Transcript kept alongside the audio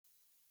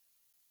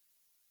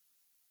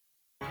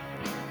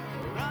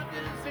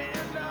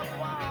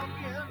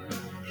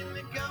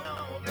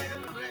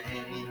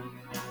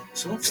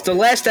It's the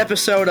last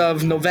episode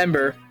of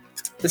November.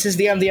 This is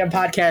the MDM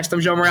podcast. I'm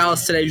Joe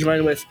Morales today,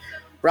 joined with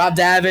Rob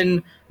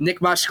Davin,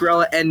 Nick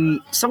Mascarella, and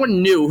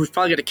someone new who's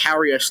probably going to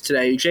carry us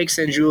today, Jake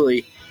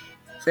Sanjuli.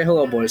 Say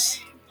hello, boys.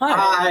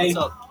 Hi. What's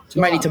up?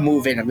 You might need to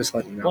move in. I'm just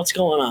letting you know. What's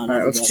going on? All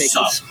right, let's take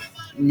this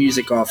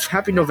music off.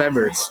 Happy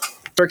November. It's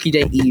Turkey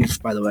Day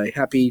Eve, by the way.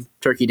 Happy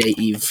Turkey Day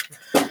Eve.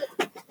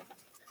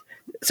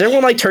 Does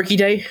everyone like Turkey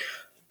Day?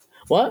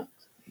 What?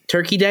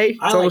 Turkey Day?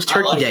 It's almost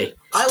Turkey Day.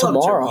 I love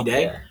Tomorrow. Turkey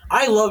Day.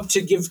 I love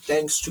to give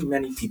thanks to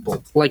many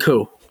people. Like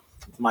who?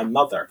 My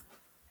mother.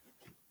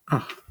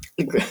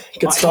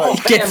 Good start.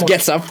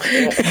 Get some.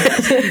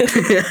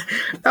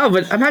 No,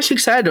 but I'm actually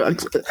excited. I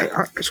just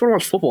want to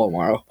watch football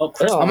tomorrow.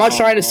 I'm not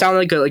trying to sound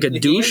like a The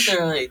douche. games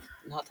are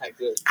not that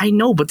good. I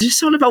know, but there's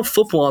something about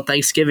football on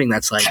Thanksgiving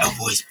that's like...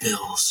 Cowboys,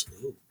 Bills.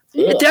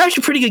 They're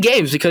actually pretty good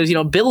games because,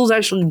 Bills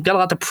actually got a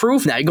lot to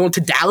prove now. You're going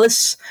to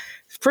Dallas.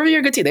 It's pretty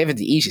good team. They have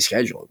the easy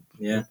schedule.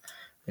 Yeah.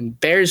 And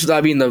Bears,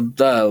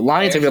 the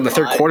Lions have got the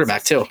third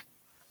quarterback, too.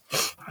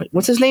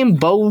 What's his name?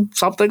 Bo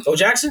something? Bo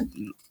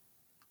Jackson?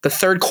 The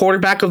third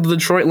quarterback of the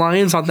Detroit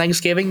Lions on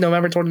Thanksgiving,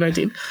 November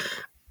 2019.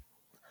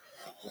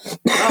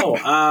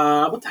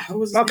 What the hell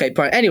was that? Okay,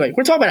 but anyway,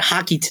 we're talking about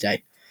hockey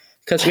today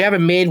because we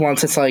haven't made one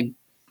since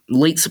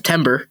late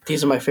September.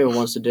 These are my favorite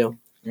ones to do.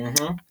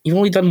 Mm-hmm. You've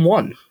only done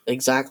one.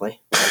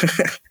 Exactly.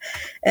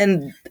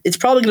 And it's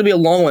probably going to be a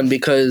long one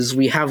because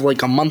we have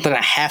a month and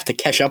a half to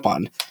catch up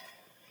on.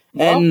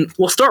 And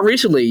we'll start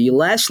recently.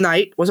 Last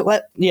night, was it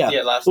last? Yeah,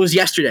 last it was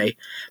yesterday.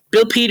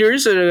 Bill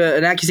Peters,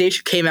 an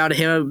accusation came out of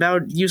him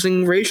about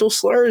using racial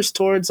slurs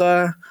towards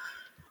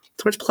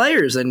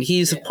players, and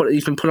he's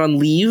been put on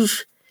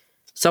leave.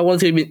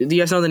 Someone's gonna be. Do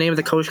you guys know the name of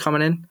the coach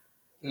coming in?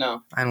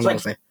 No, I don't know.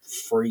 His name.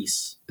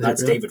 Freese.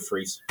 That's really? David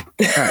Freese.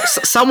 Right,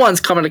 someone's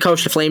coming to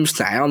coach the Flames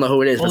tonight. I don't know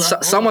who it is,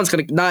 but someone's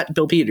going to, not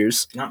Bill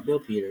Peters. Not Bill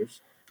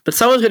Peters. But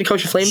someone's going to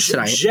coach the Flames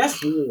tonight. Jeff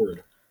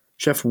Ward.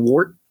 Jeff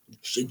Ward?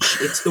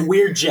 It's the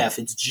weird Jeff.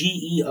 It's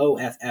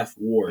Geoff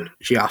Ward.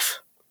 Geoff.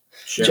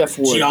 Jeff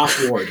Ward.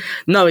 Geoff Ward.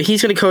 No,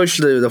 he's going to coach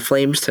the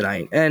Flames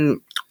tonight. And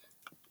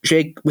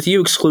Jake, with you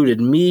excluded,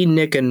 me,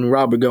 Nick, and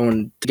Rob are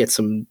going to get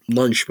some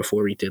lunch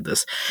before we did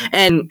this.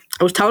 And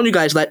I was telling you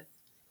guys that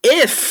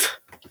if,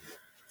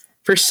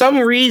 for some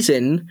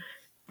reason,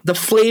 the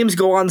Flames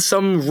go on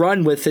some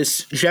run with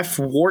this Jeff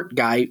Ward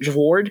guy. Jeff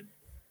Ward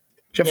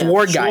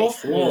guy.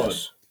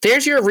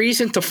 There's your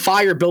reason to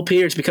fire Bill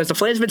Peters because the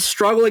Flames have been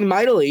struggling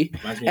mightily,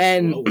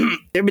 and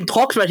there have been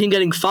talks about him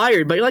getting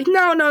fired. But you're like,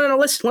 no.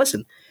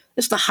 Listen.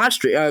 It's the hot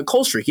streak,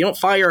 cold streak. You don't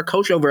fire a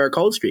coach over a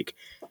cold streak.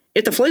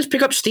 If the Flames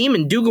pick up steam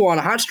and do go on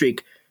a hot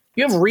streak,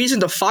 you have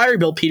reason to fire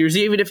Bill Peters,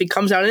 even if he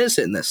comes out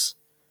innocent in this.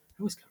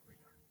 Who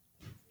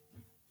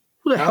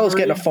the hell is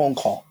getting a phone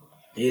call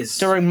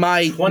during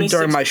my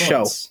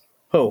show?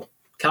 Who?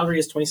 Calgary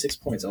is 26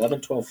 points,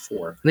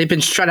 11-12-4. They've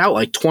been shut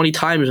out 20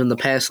 times in the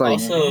past.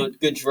 Also,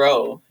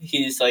 Gaudreau,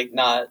 he's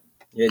not.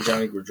 Yeah,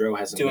 Johnny Gaudreau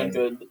hasn't doing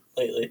been good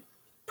lately.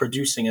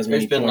 Producing as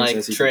many There's points been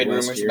as he trade did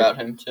last rumors year. about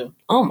him too.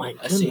 Oh my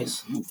I see.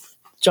 goodness.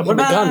 Jumping What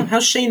the about gun.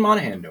 how's Shane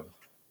Monahan doing?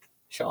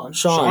 Sean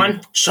Sean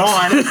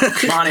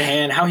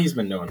Monahan, how he's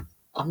been doing?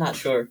 I'm not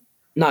sure.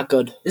 Not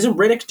good. Isn't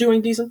Riddick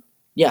doing decent?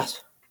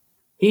 Yes.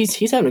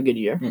 He's having a good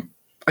year.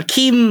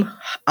 Akeem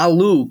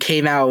Alou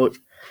came out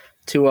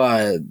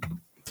to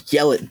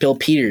yell at Bill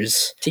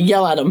Peters. To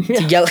yell at him.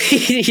 To yell,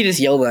 he just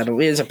yelled at him.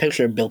 There's a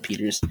picture of Bill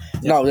Peters.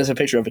 Yeah. No, there's a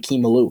picture of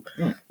Akeem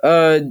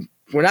Alou.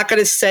 We're not going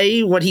to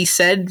say what he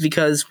said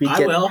because we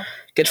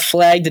get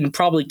flagged and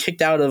probably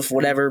kicked out of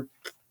whatever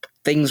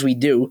things we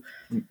do.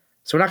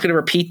 So we're not going to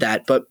repeat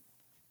that, but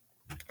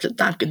just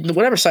not good.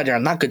 Whatever side you're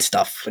on, not good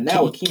stuff. But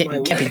now you can't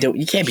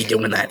be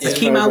doing that.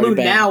 Akeem Alou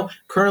now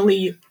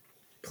currently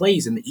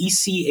plays in the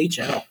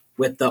ECHL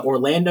with the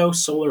Orlando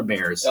Solar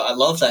Bears. I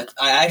love that.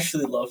 I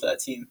actually love that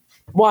team.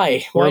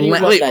 Why? Why do you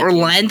love that team?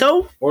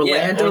 Orlando?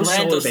 Orlando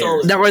Solar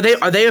Solar Bears. Now,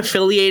 are they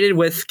affiliated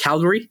with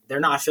Calgary?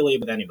 They're not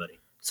affiliated with anybody.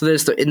 So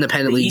there's the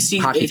independent The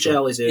league hockey team.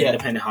 ECHL is an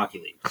independent hockey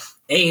league.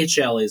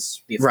 AHL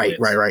is the affiliates.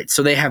 Right.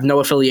 So they have no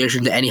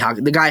affiliation to any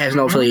hockey. The guy has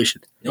no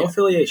affiliation. No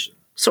affiliation.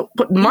 So,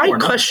 but my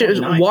question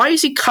is, why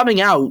is he coming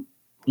out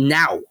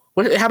now?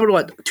 What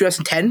happened?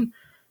 2010?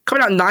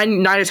 Coming out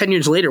 9 or 10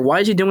 years later.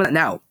 Why is he doing that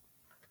now?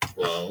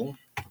 Well,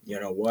 you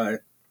know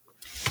what?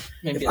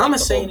 Maybe If I'm the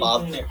saying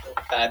whole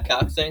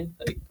Babcock thing,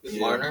 with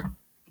Marner.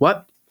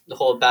 What? The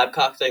whole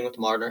Babcock thing with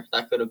Marner,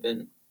 that could have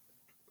been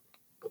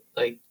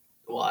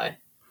why?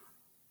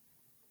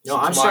 No,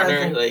 I'm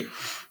Marner,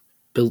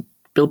 sorry.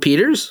 Bill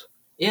Peters?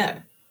 Yeah.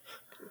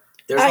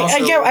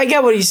 I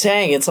get what he's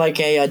saying. It's like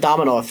a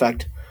domino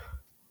effect.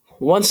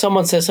 Once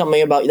someone says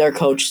something about their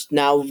coach,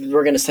 now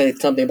we're going to say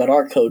something about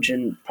our coach,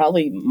 and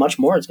probably much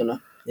more is going to.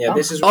 Yeah,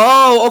 this is.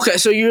 Oh, okay.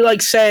 So you're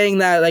saying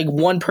that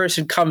one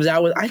person comes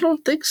out with. I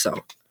don't think so.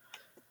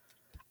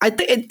 I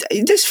think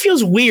it just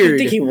feels weird. You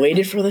think he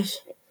waited for this?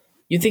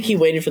 You think he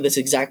waited for this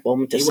exact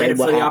moment to say what happened?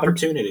 He waited for the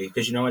opportunity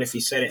because you know what? If he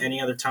said it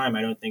any other time,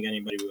 I don't think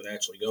anybody would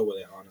actually go with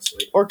it,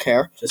 honestly. Or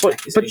care. Just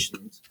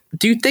accusations.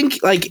 Do you think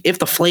if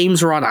the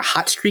Flames were on a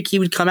hot streak, he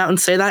would come out and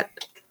say that?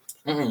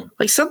 Mm-hmm.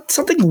 Like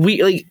something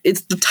weird. Like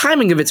it's the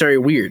timing of it's very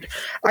weird.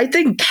 I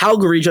think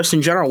Calgary, just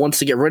in general, wants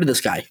to get rid of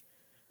this guy.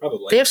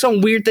 Probably. They have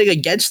some weird thing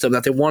against him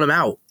that they want him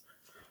out.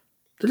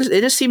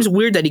 It just seems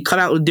weird that he cut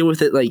out and deal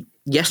with it like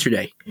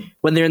yesterday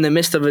when they're in the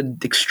midst of an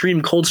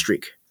extreme cold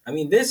streak. I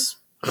mean, this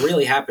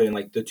really happened in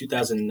like the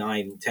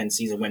 2009-10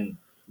 season when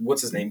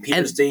what's his name,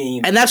 Peters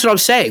team, and that's what I'm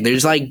saying.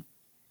 There's like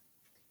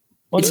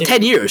it's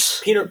 10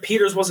 years.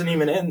 Peters wasn't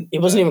even in. He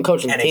wasn't even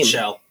coaching the team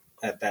NHL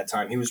at that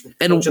time. He was.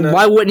 And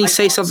why wouldn't he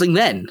say something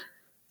then?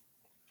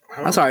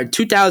 I'm sorry,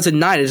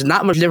 2009 is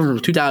not much different from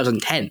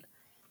 2010.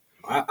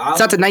 It's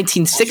not the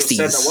 1960s.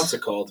 Said that, what's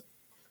it called?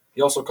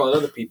 He also called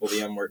other people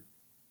the M word.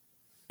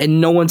 And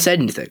no one said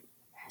anything.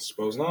 I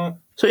suppose not.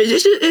 So it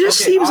just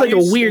seems like a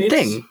weird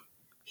thing.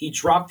 He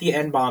dropped the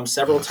N-bomb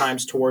several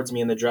times towards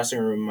me in the dressing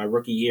room in my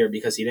rookie year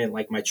because he didn't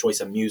like my choice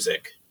of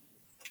music.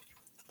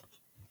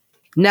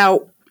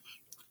 Now,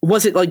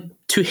 was it like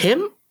to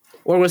him?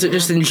 Or was it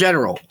just in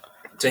general?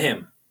 To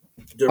him.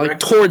 Like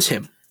towards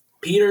him?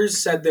 Peters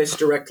said this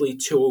directly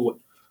to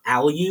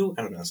Alu.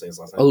 I don't know how to say his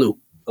last name.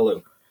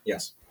 Alu.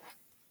 Yes.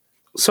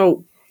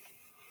 So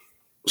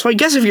I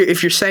guess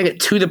if you're saying it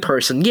to the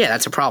person, yeah,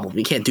 that's a problem.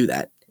 You can't do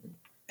that.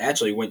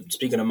 Actually,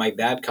 speaking of Mike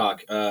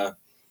Babcock,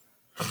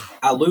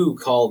 Alu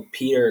called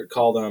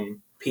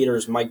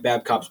Peters Mike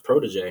Babcock's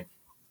protege.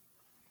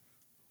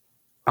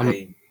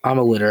 I'm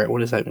illiterate. What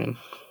does that mean?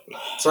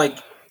 It's like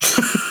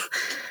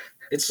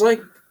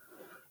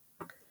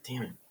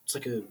damn it. It's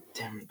like a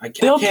damn.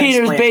 Bill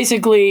Peters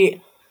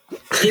basically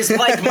is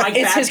like Mike.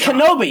 It's Babcock. his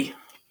Kenobi.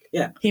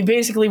 Yeah, he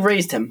basically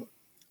raised him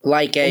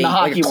like a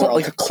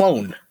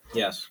clone.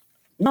 Yes.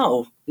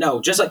 No,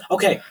 just like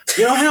okay.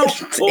 You know how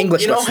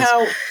English. You know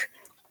how.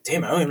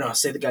 Damn, I don't even know how to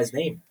say the guy's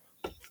name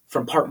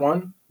from part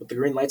 1 with the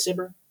green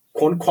lightsaber,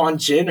 Quan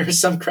Jin or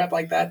some crap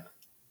like that.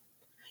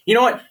 You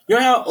know what? You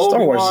know how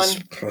Obi-Wan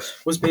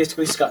was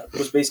basically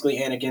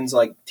Anakin's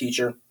like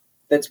teacher.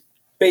 That's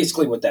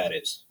basically what that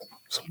is.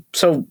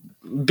 So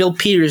Bill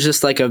Peters is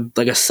just like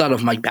a son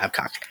of Mike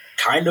Babcock.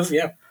 Kind of,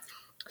 yeah.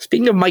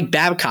 Speaking of Mike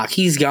Babcock,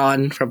 he's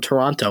gone from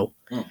Toronto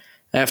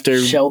after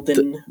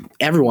Sheldon.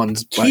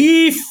 Everyone's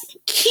Keefe.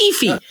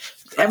 I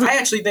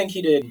actually think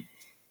he did.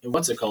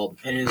 What's it called?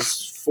 In his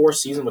 4th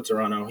season with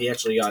Toronto, he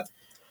was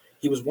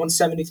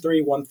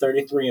 173,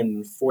 133,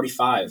 and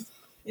 45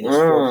 in his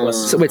 4th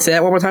So wait, say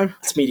that one more time.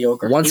 It's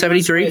mediocre.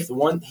 173.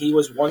 He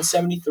was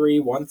 173,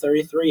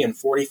 133, and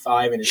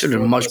 45 in his. Should have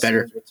been much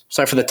better.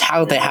 Sorry for the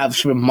talent they have.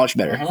 Should have been much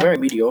better. Very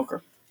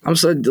mediocre. I'm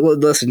sorry.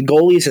 Listen,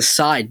 goalies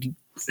aside,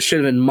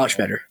 should have been much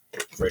better.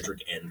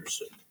 Frederick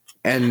Anderson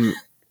and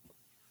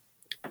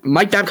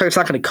Mike Babcock's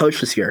not going to coach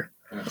this year,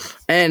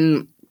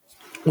 and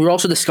we were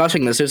also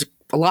discussing this. There's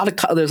a lot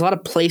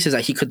of places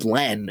that he could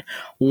land.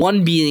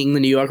 One being the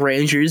New York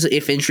Rangers,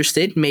 if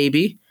interested,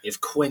 maybe.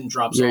 If Quinn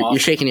drops off. You're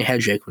shaking your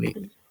head, Jake.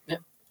 Yeah,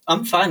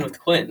 I'm fine with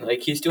Quinn.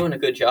 Like, he's doing a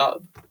good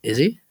job. Is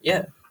he?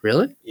 Yeah.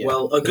 Really? Yeah.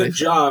 Well, a good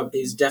job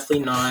is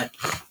definitely not...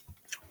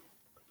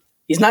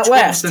 He's not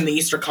last. in the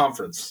Eastern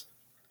Conference.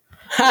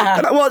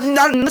 Well,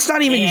 let's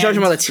not even judge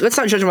him on the team. Let's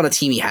not judge him on the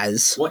team he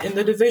has. What, in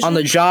the division? On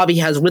the job he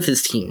has with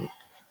his team.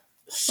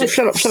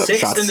 Shut up,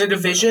 Sixth in the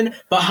division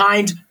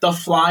behind the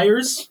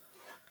Flyers.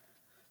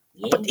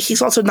 But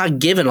he's also not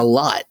given a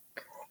lot.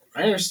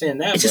 I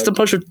understand that. It's just a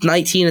bunch of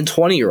 19 and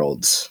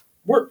 20-year-olds.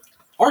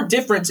 Our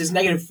difference is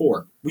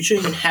 -4. We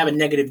shouldn't even have a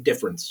negative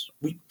difference.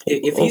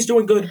 If he's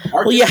doing good,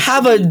 you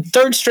have a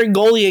third-string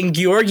goalie in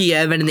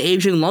Georgiev and an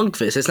Asian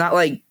Lundqvist. It's not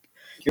like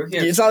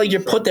you're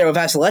put there with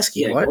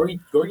Vasilevsky. Yeah,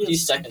 what?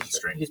 He's second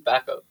string. He's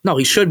backup. No,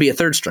 he should be a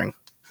third string.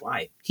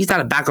 Why? He's not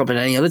a backup in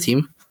any other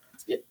team.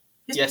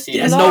 Yes, he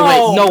is. No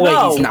way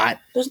he's not.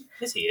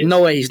 Yes, he is.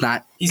 No way he's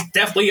not. He's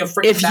definitely a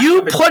freaking. If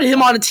you put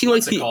him on a team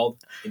like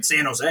in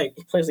San Jose,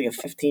 he plays like a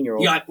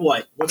 15-year-old. You got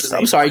what? What's his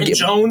name? I'm sorry,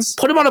 Jones.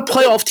 Put him on a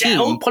playoff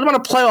team. Put him on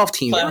a playoff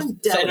team.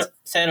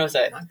 San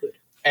Jose. Not good.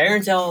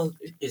 Aaron Dell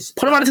is.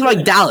 Put him on a team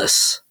like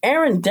Dallas.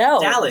 Aaron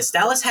Dell. Dallas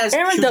has.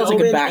 Aaron Dell's a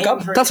good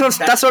backup. That's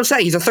what I'm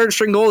saying. He's a third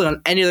string goalie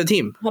on any other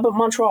team. How about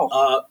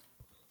Montreal?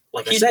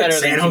 Like I said,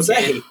 San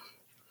Jose.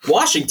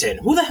 Washington.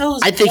 Who the hell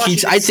is? I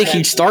think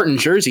he'd start in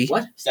Jersey.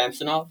 What?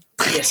 Samsonov.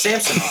 Yeah,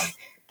 Samsonov.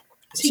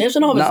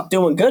 Samsonov is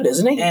doing good,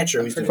 isn't he? Yeah,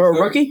 true. For a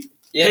rookie.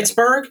 Yeah.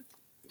 Pittsburgh.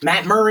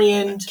 Matt Murray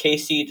and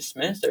Casey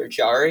Smith or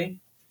Jari.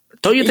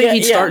 Don't you think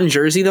he'd start in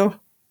Jersey though?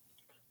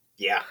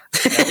 Yeah.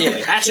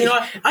 Actually, you know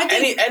what? I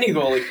think any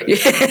goalie could.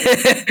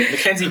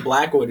 Mackenzie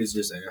Blackwood is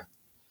just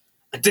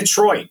a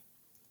Detroit.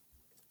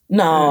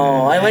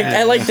 No,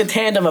 I like the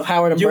tandem of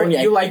Howard and Bernier.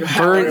 You like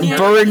Bernier?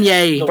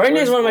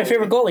 Bernier is one of my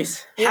favorite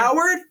goalies. Yeah.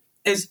 Howard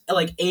is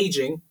like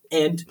aging,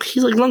 and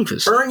he's like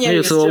Lundqvist. Bernier maybe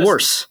it's a little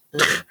worse.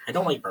 I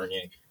don't like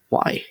Bernier.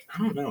 Why? I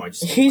don't know.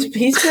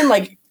 He's been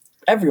like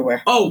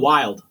everywhere. Oh,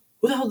 Wild.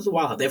 Who the hell is the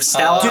Wild? They have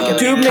Stella.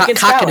 Dubnik and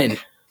Kakkonen.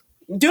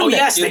 Oh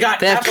yes, they have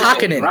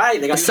Kakkonen.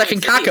 Right, they got the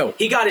second Kakko.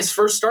 He got his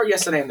first start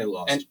yesterday, and they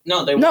lost.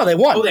 They won.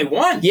 Oh, they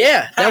won.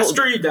 Yeah,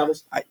 Screw you,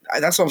 Devils.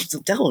 That's what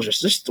I'm. Devils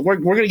just we're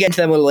gonna get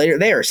into them a little later.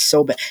 They are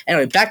so bad.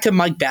 Anyway, back to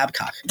Mike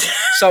Babcock.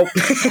 So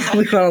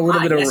we got a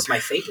little bit of. That's my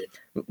favorite.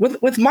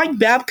 With Mike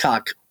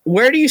Babcock,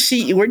 where do you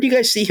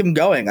guys see him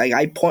going? Like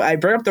I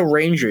bring up the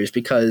Rangers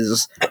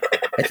because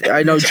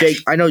I know Jake.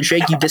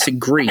 You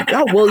disagree.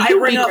 Oh well,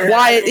 you be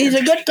quiet. He's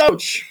a good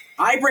coach.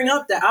 I bring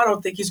up that I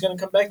don't think he's going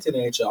to come back to the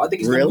NHL. I think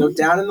he's going to go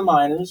down in the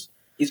minors.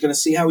 He's going to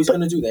see how he's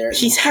going to do there.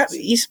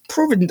 He's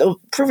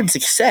proven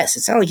success.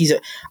 It's not like he's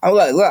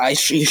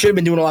he should have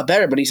been doing a lot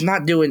better, but he's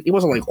not doing. He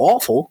wasn't like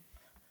awful.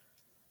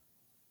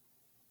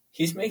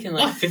 He's making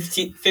like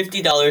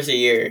 $50 a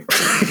year,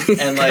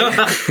 and like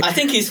I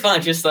think he's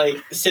fine, just like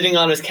sitting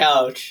on his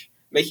couch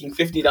making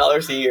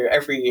 $50 a year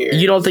every year.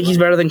 You don't think he's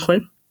better than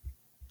Quinn?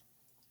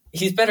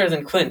 He's better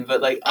than Quinn,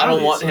 but like I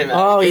don't want him.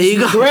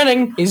 He's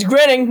grinning. He's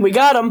grinning. We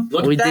got him.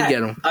 Look, we did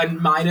get him. A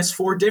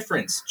 -4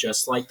 difference,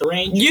 just like the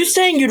Rangers. You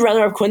saying you'd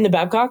rather have Quinn than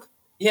Babcock?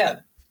 Yeah.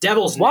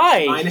 Devils.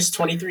 Why?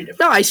 -23 difference.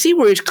 No, I see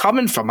where he's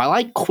coming from. I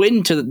like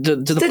Quinn to the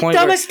point. The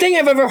dumbest thing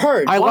I've ever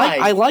heard. I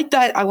like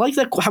that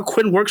how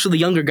Quinn works with the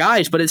younger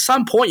guys, but at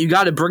some point you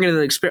got to bring in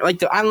an experience, like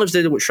the Islanders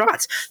did with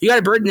Trotz. You got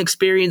to bring an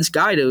experienced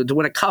guy to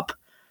win a cup.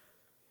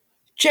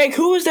 Jake,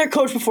 who was their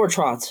coach before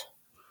Trotz?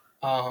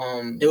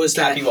 It was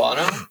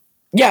Capuano.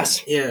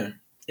 Yes. Yeah.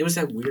 It was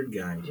that weird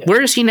guy. Yeah.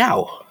 Where is he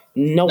now?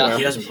 Nowhere. No,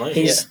 he doesn't play.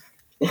 He's.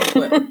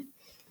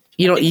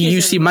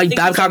 You see Mike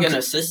Babcock, like an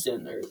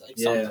assistant or like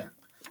something.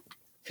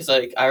 Because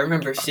like I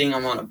remember seeing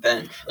him on a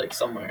bench like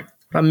somewhere.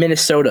 From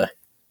Minnesota.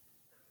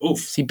 Oof.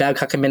 See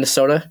Babcock in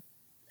Minnesota.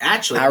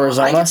 Actually,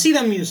 Arizona. I can see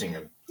them using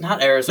him.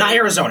 Not Arizona.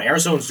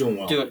 Arizona's doing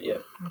well.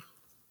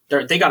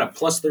 They got a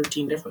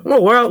 +13 difference.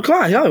 Well, where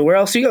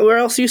else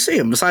do you see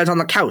him besides on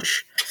the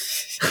couch?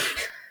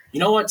 You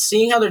know what?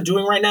 Seeing how they're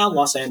doing right now,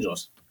 Los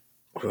Angeles.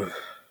 I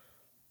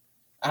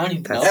don't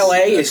even know.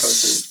 LA is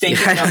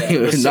stinking up the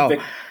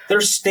Pacific.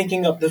 They're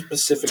stinking up the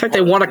Pacific. It's like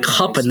they won a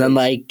cup and then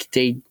like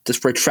they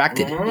just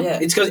retracted. Mm-hmm. Yeah.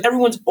 It's because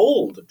everyone's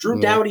old.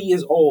 Drew Doughty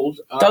is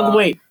old. Doug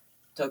Weight.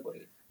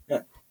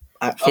 Yeah.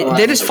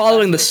 They're just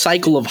following the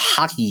cycle of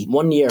hockey.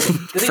 1 year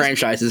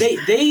franchises.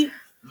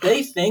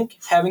 They think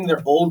having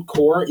their old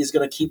core is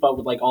going to keep up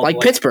with all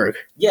Pittsburgh.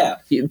 Yeah,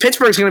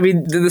 Pittsburgh's going to be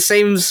the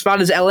same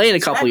spot as LA in a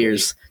couple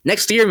years.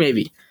 Next year,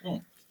 maybe.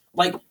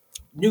 Like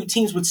new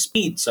teams with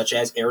speed, such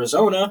as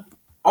Arizona,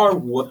 are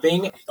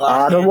whooping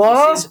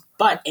Ottawa.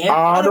 But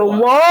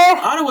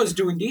Ottawa's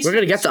doing decent. We're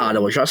going to get to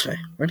Ottawa. Trust me.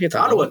 We're going to get to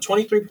Ottawa.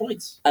 23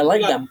 points. I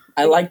like them.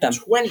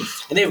 20,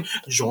 and they have.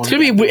 It's going to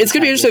be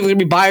interesting. It's going to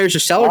be buyers or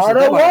sellers.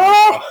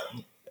 Ottawa.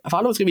 If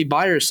Ottawa's going to be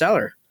buyer or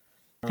seller.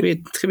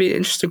 It's gonna be an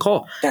interesting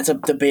call. That's a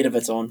debate of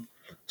its own.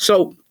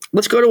 So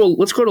let's go to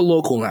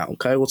local now.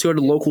 Okay, let's go to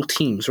local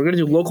teams. We're gonna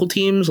do local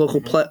teams, we'll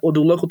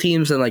do local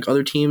teams and like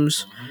other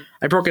teams.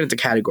 I broke it into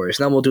categories.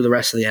 Now we'll do the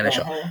rest of the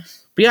NHL.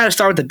 We gotta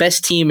start with the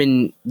best team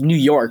in New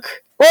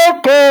York.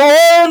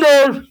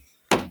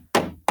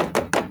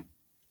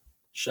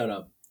 Shut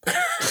up.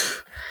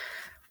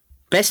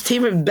 Best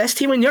team in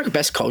New York,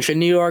 best coach in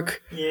New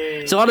York. Yeah.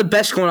 There's a lot of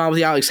best going on with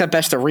the Island, except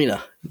best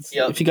arena.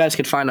 Yep. If you guys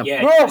could find them.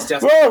 Yeah, yes. There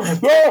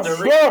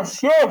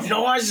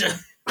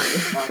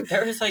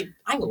was like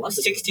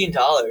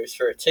 $16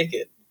 for a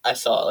ticket. I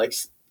saw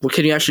Well,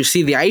 can you actually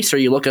see the ice, or are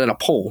you looking at a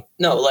pole?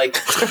 No, like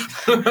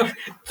their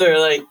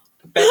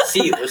best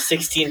seat was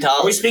 $16.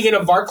 Are we speaking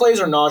of Barclays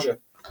or Nausea?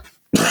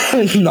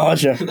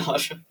 Nausea.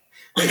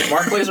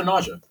 Barclays or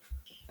Nausea?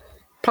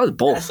 Probably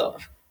both.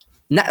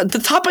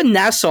 The top of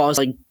Nassau is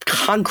like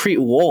concrete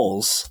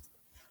walls.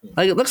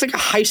 Like it looks like a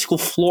high school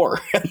floor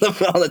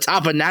on the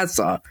top of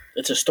Nassau.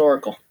 It's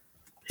historical.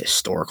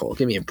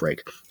 Give me a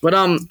break. But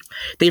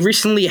they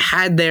recently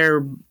had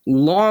their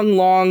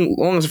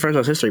longest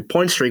franchise history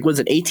point streak. Was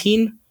it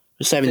 18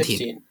 or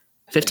 17?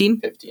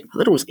 15? 15. I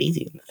thought it was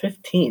 18.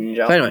 15,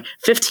 Joe. But anyway,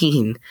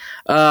 15.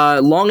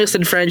 Longest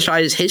in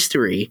franchise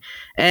history,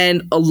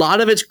 and a lot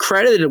of it's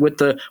credited with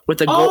the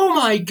Oh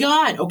my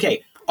god!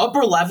 Okay,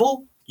 upper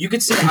level. You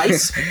could see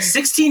ice.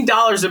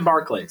 $16 in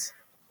Barclays.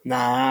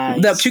 Nice.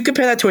 Now, can you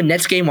compare that to a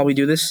Nets game while we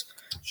do this?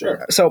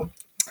 Sure. So,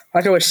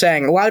 like I was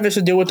saying, a lot of this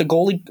to do with the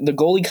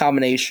goalie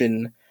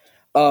combination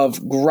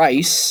of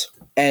Grice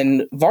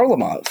and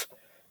Varlamov.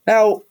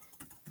 Now,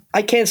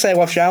 I can't say I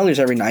watch the Islanders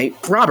every night.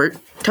 Robert,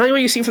 tell me what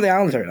you see for the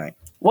Islanders every night.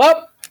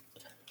 Well,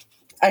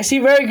 I see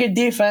very good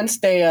defense.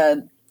 They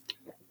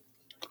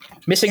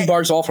missing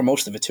Barzal for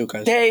most of it too,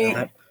 guys.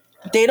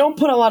 They don't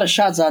put a lot of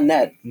shots on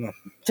net. No.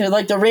 They're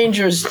like the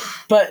Rangers,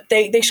 but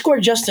they score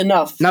just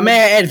enough. Now, may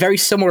I add, very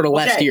similar to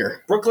last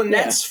year. Brooklyn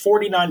Nets,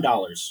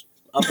 $49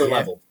 upper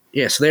level.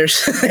 Yeah, so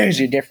there's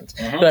your difference.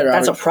 Mm-hmm.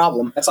 That's a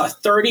problem. That's a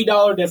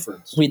 $30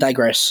 difference. We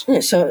digress. Yeah,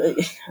 so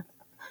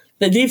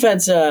the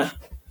defense, they're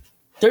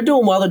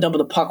doing well. They're dumping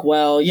the puck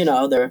well. You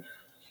know, they're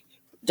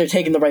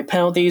taking the right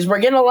penalties. We're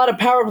getting a lot of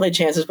power play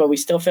chances, but we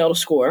still fail to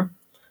score.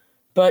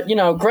 But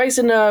Grice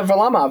and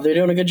Varlamov, they're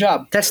doing a good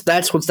job.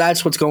 That's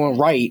what's going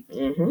right.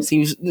 Mm-hmm.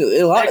 Seems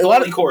a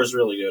lot of core is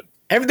really good.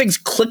 Everything's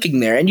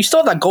clicking there, and you still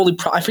have that goalie.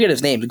 I forget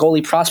his name. The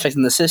goalie prospect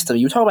in the system.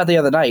 You were talking about the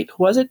other night.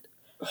 Who was it?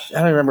 I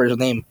don't remember his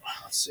name.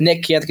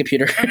 Nick, you have the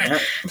computer.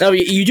 No,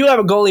 you do have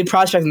a goalie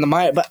prospect in the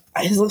mind, but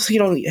it looks like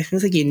it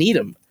looks like you need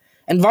him.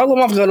 And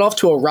Varlamov got off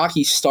to a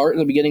rocky start in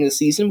the beginning of the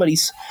season, but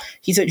he's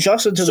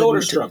adjusted to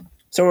Soderstrom.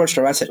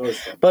 Soderstrom, that's it.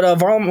 Soderstrom. But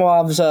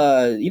Varlamov's,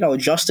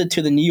 adjusted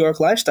to the New York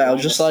lifestyle,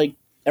 just like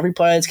every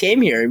player that's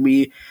came here.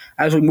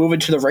 As we move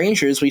into the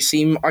Rangers, we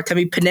see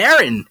Artemi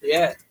Panarin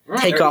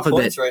take off a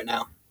bit. Right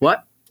now.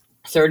 What?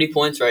 30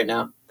 points right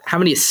now. How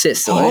many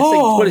assists? I think,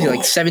 what is he,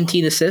 like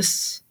 17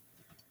 assists?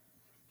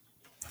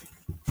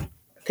 I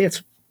think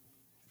it's...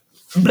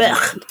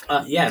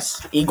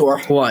 Yes. Igor.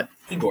 What?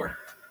 Igor.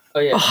 Oh,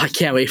 yeah. Oh, I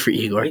can't wait for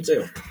Igor. Me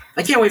too.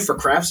 I can't wait for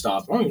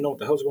Kraftstov. I don't even know what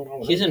the hell's going on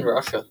with He's him. in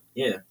Russia.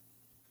 Yeah.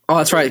 Oh,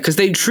 that's right, because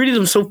they treated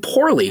him so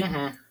poorly.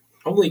 Mm-hmm.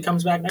 Hopefully he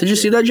comes back next Did you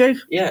year. see that, Jake?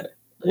 Yeah.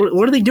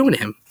 What are they doing to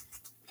him?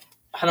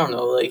 I don't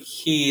know. He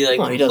he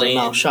doesn't complained.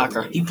 know.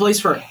 Shocker. He plays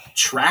for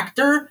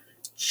Tractor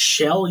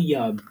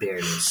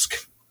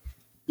Chelyabinsk.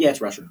 Yeah, it's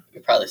Russian.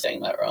 You're probably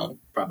saying that wrong.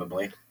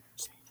 Probably.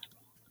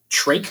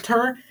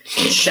 Tractor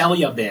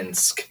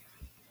Chelyabinsk.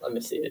 Let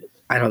me see it.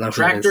 I don't know. Who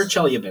Tractor it is.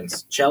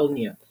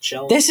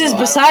 Chelyabinsk. This is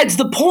besides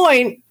the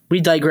point. We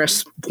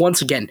digress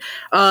once again.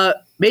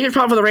 Major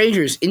problem for the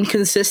Rangers: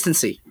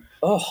 inconsistency.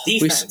 Oh,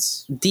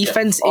 Defense.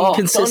 Defense don't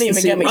inconsistency.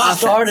 even get me Rough.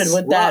 started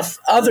with that Rough.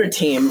 other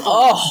team.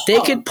 Oh,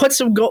 They could put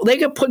They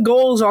could put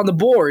goals on the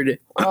board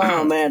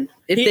oh man.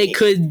 if they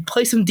could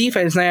play some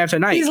defense night after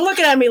night. He's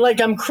looking at me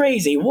like I'm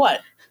crazy.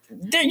 What?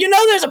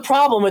 There's a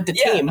problem with the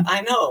Yeah, team.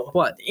 I know.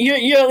 What? You're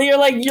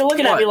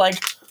looking at What? me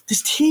like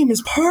this team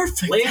is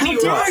perfect. Lindy How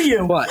dare Ruff.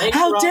 you? What?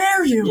 How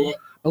dare you?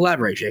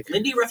 Elaborate, Jake.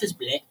 Lindy Ruff is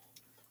bleh.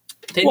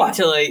 They What?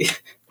 need to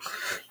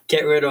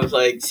get rid of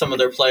some of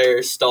their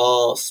players: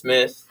 Stahl,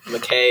 Smith,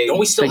 McKay. Don't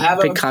we still Big- have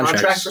a big contract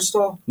contracts. for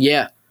Stahl?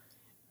 Yeah.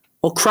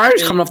 Well,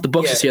 Cryer's coming off the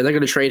books this year. They're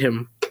going to trade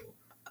him.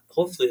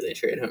 Hopefully, they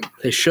trade him.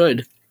 They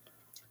should.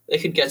 They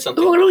could get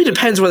something. Well, it really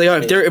depends where they are.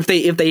 If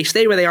they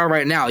stay where they are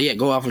right now, yeah,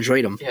 go off and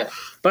trade them. Yeah.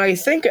 But I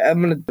think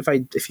I'm gonna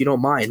if you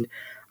don't mind,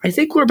 I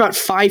think we're about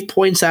 5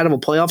 points out of a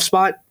playoff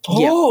spot.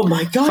 Yeah. Oh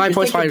my God! 5 you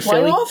points think behind the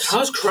Philly. playoffs?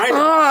 How's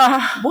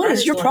Kreider? What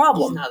is your He's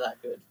problem? not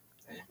that good.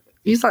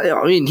 He's not.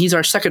 I mean, he's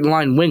our second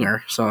line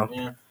winger. So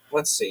Yeah.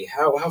 Let's see.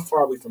 How far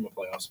are we from a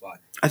playoff spot?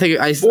 I think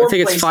it's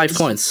Places 5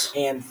 points.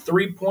 And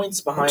 3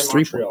 points behind It's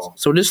 3 Montreal.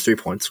 points. So it is 3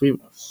 points. We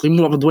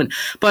move up with the win.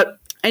 But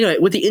anyway,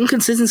 with the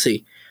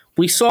inconsistency,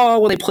 we saw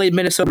when they played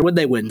Minnesota, would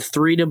they win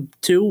 3-2?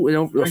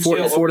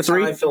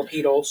 4-3.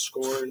 Filipino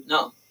scored.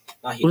 No.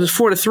 Not It was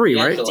 4-3,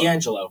 right? D'Angelo.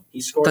 D'Angelo.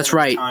 He scored. That's in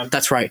right. overtime.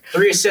 That's right.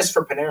 3 assists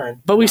for Panarin.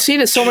 But we've seen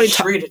it so many 3-2.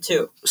 Carrying that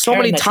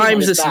team on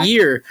times his this back.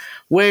 year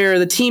where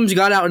the teams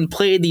got out and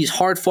played these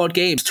hard-fought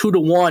games,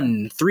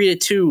 2-1,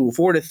 3-2,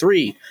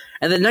 4-3,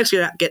 and then next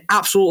year get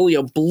absolutely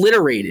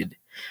obliterated,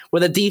 where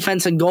the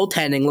defense and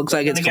goaltending looks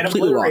like it's Gonna get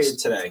completely obliterated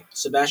lost. today.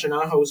 Sebastian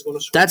Aho is going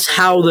to score. That's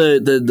how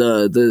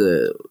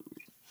the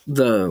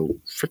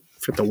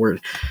the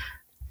word.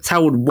 That's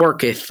how it would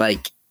work if they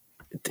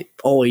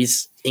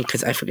always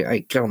because I forget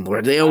I can't remember the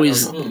word. They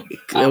always I don't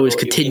know what you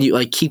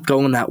continue keep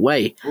going that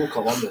way. Ooh,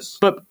 Columbus.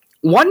 But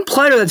one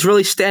player that's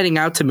really standing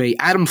out to me,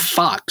 Adam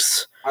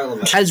Fox, I love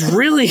that. has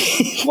really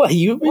what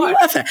you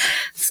laugh at.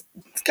 This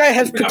guy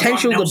has We got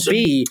potential Ron to Nelson.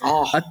 be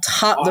Oh, a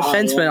top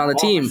defenseman on the my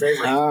team.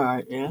 favorite. all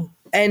right, yeah.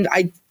 And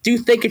I do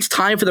think it's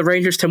time for the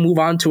Rangers to move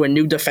on to a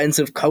new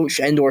defensive coach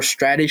and or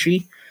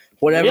strategy,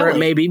 whatever it Really?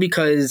 may be,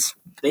 because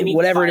They need to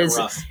whatever it fire is,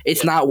 Ruff.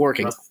 it's not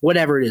working. Ruff.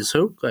 Whatever it is.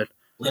 Who? Good.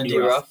 Lindy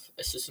Ruff,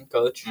 assistant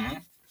coach.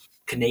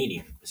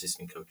 Canadian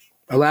assistant coach.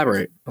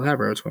 Elaborate.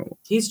 What's going on?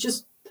 He's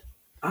just,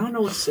 I don't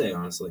know what to say,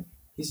 honestly.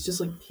 He's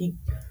just he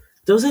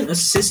doesn't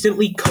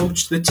assistantly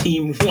coach the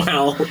team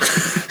well.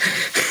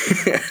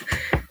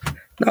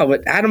 No,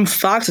 but Adam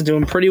Fox is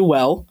doing pretty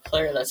well.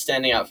 Player that's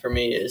standing out for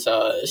me is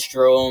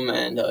Strome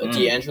and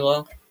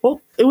D'Angelo.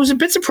 Well, it was a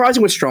bit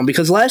surprising with Strome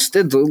because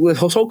his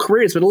whole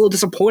career has been a little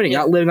disappointing,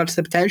 not living up to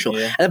the potential.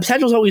 Yeah. And the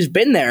potential's always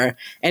been there,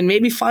 and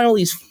maybe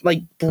finally he's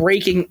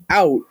breaking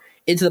out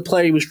into the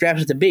player he was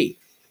drafted to be.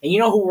 And you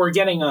know who we're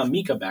getting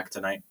Mika back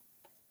tonight?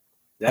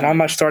 And I'm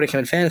not starting him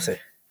in fantasy.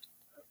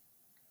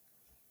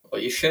 Well,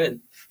 you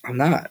should. I'm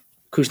not.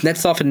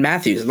 Kuznetsov and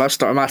Matthews.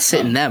 I'm not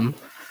sitting them.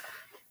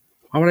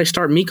 Why would I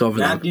start Mika over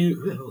them?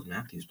 Who the hell is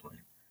Matthews playing?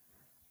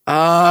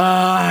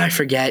 I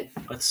forget.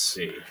 Let's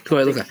see. Go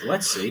ahead, look at.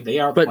 Let's see. They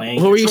are But playing.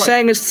 who were you Detroit.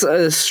 saying is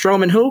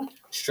Strome and who?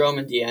 Strome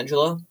and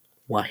D'Angelo.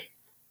 Why?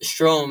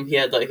 Strome, he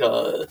had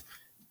a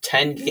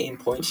 10-game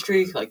point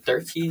streak,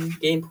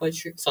 13-game point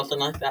streak, something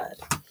like that.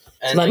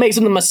 And So that makes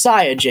him the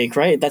Messiah, Jake,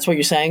 right? That's what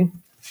you're saying,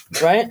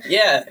 right?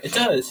 yeah, it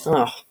does.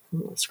 Oh,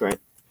 that's great.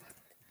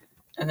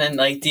 And then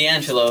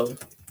D'Angelo,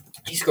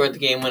 he scored the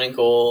game-winning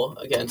goal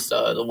against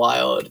the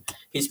Wild.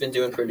 He's been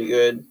doing pretty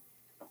good.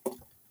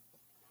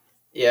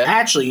 Yeah.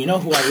 Actually, you know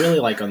who I really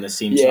like on this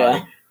team? Yeah.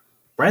 Sorry.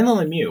 Brandon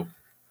Lemieux.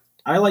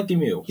 I like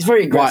Lemieux. He's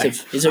very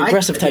aggressive. He's an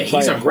aggressive type he's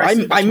player.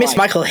 aggressive. I miss why.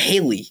 Michael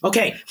Haley.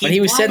 Okay. When he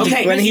was sent to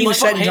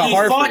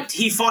Hartford.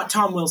 He fought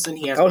Tom Wilson.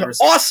 He has That no was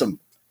respect. awesome.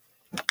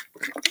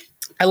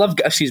 I love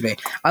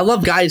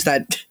guys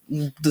that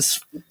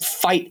just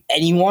fight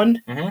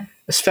anyone,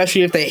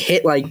 especially if they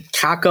hit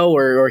Kako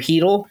or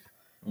Hedel,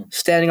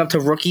 standing up to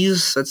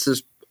rookies. That's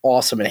just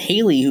awesome. And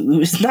Haley,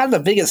 who's not the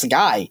biggest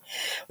guy,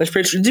 was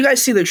pretty. Did you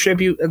guys see the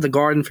tribute at the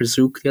Garden for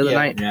Zook the other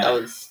night? Yeah. That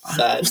was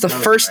sad. It was the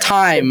first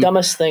time.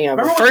 Dumbest thing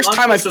ever. Remember when First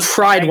time Lundqvist I've was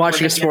cried crying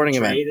watching when a he sporting got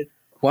event. traded?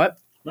 What?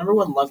 Remember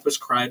when Lundqvist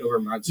cried over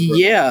Mark Zuckerberg?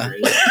 Yeah.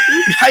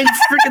 I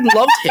freaking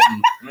loved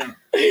him.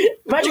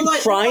 Imagine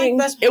crying.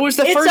 It was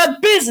the It's first. a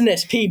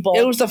business, people.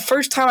 It was the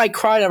first time I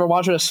cried ever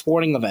watching a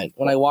sporting event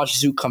when I watched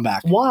Zook come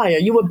back. Why? Are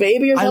you a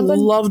baby or I something?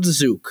 loved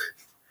Zook.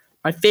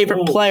 My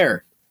favorite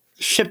player.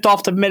 Shipped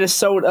off to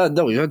Minnesota.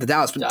 No, he went to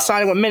Dallas, but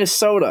signing with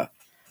Minnesota.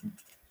 He's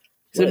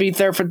going to be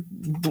there for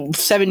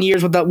 7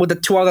 years with the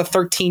 2 other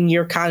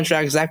 13-year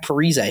contracts, Zach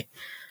Parise.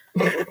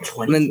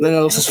 And then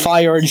they'll just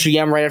fire a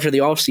GM right after the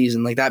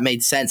offseason. Like, that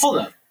made sense. Hold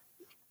up.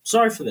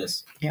 Sorry for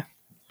this. Yeah.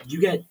 You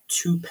get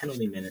 2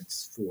 penalty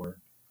minutes for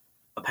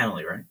a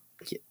penalty, right?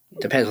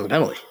 Depends on the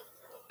penalty.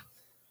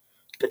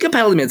 Pick up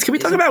penalty minutes. Can we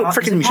talk about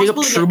freaking Jacob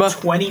Trouba?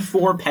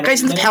 24 penalty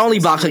Guy's in the minutes penalty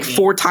box like game.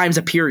 4 times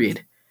a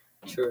period.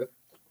 True.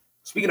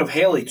 Speaking of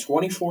Haley,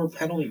 24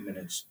 penalty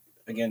minutes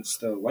against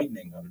the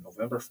Lightning on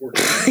November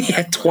 14th.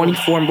 Yeah,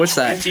 24. What's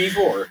that?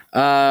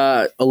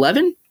 24.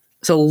 11?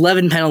 So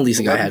 11 penalties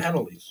the guy 11 had.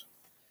 penalties.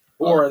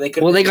 Or they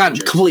could. Well, they got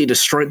completely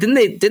destroyed.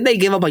 Didn't they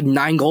give up like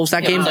 9 goals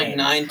that Yeah, it game? was like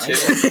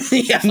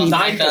 9-2. Yeah, I mean,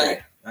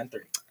 9-3. 9-3.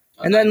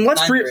 and then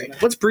let's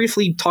 9-3. let's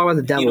briefly talk about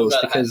the Devils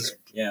got a because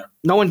Yeah.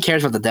 no one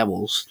cares about the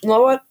Devils. You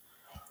know what?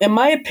 In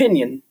my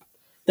opinion,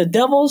 the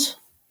Devils,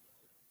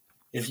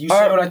 If you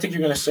say what I think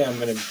you're going to say, I'm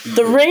going to be.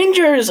 the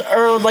Rangers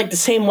are like the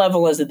same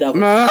level as the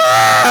Devils.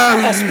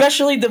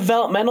 Especially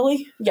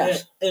developmentally.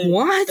 Yes.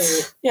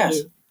 What?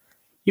 Yes.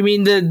 You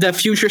mean the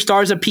future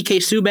stars of PK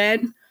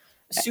Subban?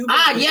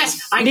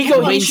 Yes!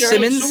 Nico Wayne Heischer.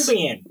 Simmons?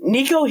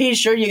 Nico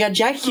Heischer, you got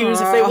Jack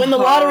Hughes. If they win the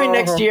lottery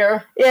next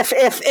year, If.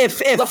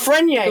 The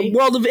Lafreniere.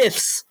 world of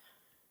ifs.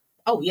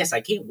 Oh, yes,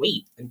 I can't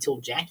wait until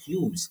Jack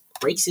Hughes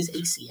breaks his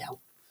ACL.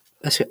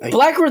 That's it.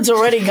 Blackwood's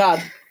already got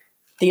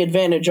the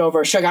advantage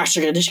over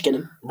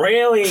Shagashkadishkin.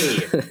 Really?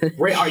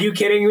 Are you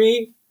kidding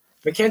me?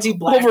 Mackenzie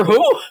Black. Over who?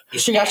 Who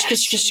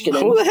Shagashkadishkin.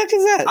 the heck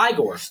is that?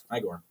 Igor.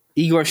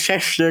 Igor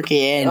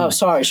Shesterkin. Oh,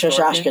 sorry,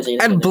 Shagashkadishkin.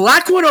 And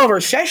Blackwood over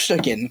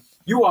Shesterkin.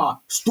 You are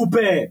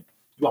stupid.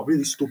 You are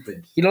really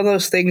stupid. You know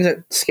those things that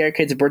scare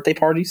kids at birthday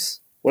parties?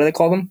 What do they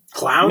call them?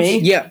 Clowns? Me?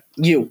 Yeah,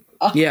 you.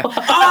 Yeah.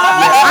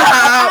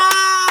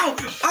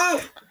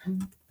 Oh!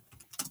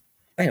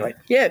 Anyway,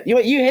 yeah, you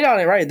hit on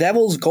it right.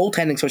 Devils'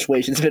 goaltending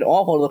situation has been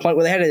awful to the point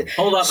where they had to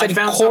Hold up, I send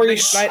found Corey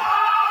something. Schneider.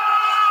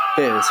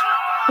 There it is.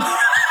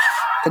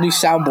 The new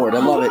soundboard. I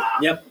love it.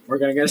 Yep, we're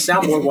going to get a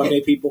soundboard one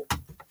day, people.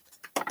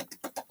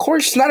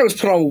 Corey Schneider was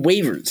put on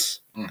waivers.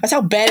 That's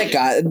how bad it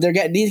got.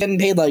 He's getting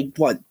paid like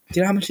what? Do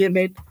you know how much he had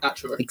paid? Not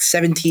sure. Like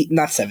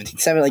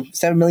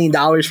 $7 million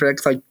for the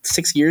next like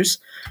 6 years.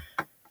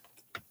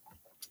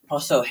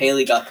 Also,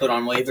 Haley got put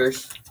on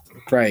waivers.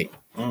 Right.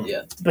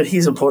 Yeah. But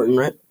he's important,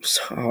 right?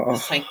 So,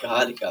 Thank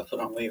God he got put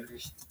on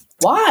waivers.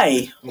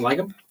 Why? You like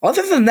him?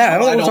 other than that, I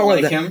don't I know what's don't wrong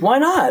like with that. him. Why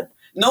not?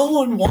 No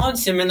one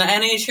wants him in the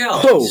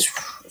NHL.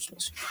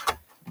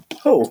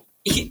 Who?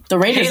 The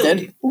Rangers Haley.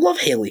 did. Love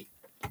Haley.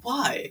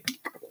 Why?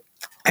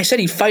 I said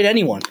he'd fight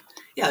anyone.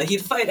 Yeah,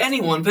 he'd fight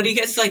anyone, but he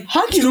gets like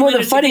Hockey's 2 more than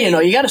minutes a fighting, game. you know.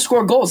 You got to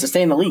score goals to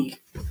stay in the league.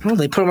 Well,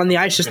 they put him on the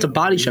ice just to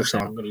body check I'm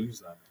someone. going to use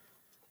that.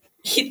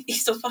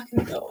 He's still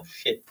fucking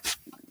shit.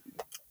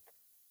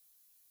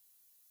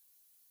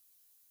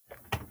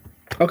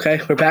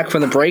 Okay, we're back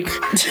from the break,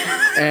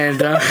 and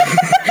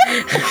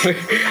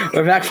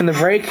we're back from the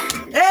break.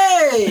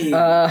 Hey!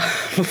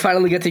 We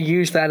finally get to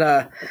use that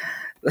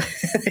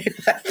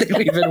that thing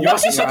we've been You want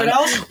to see working something on.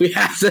 else? We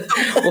have to.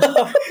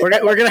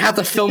 We're gonna have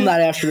to film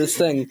that after this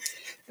thing.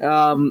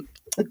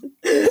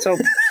 So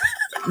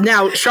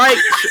now try.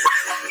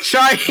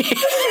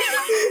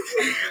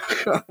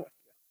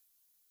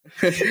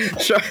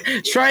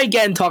 Try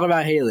again. Talk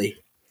about Haley.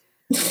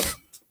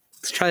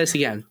 Let's try this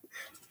again.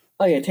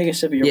 Oh, yeah, take a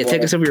sip of your water.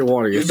 Take a sip of your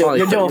water. You're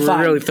doing fine.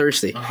 really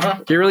thirsty.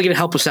 Uh-huh. You're really gonna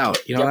help us out.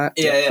 You know that?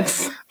 Yeah.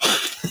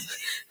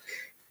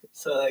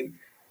 So like,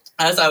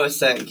 as I was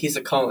saying, he's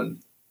a cone.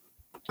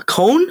 A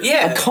cone?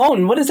 Yeah. A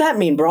cone? What does that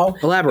mean, bro?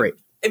 Elaborate.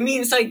 It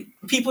means like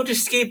people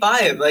just skate by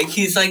him, like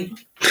he's like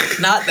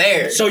not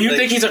there. So you Like,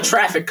 think he's a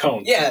traffic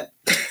cone? Yeah.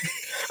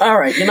 All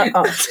right, you know.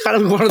 It's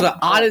kind of one of the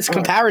oddest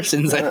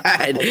comparisons I've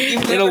had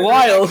You've in never a heard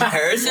while. of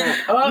comparison.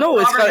 No,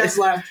 it's Robert not- has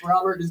left.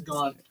 Robert is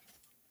gone.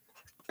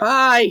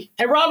 Bye.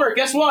 Hey, Robert,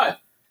 guess what?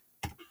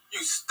 You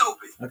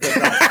stupid. Okay,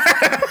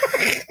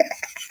 bye.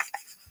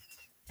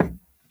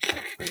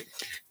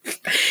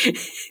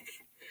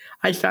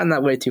 I found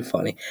that way too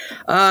funny.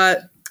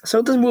 So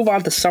let's move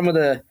on to some of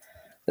the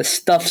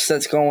stuffs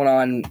that's going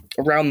on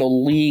around the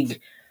league.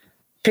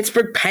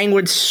 Pittsburgh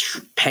Penguins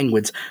struggling.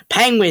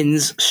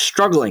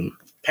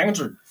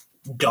 Penguins are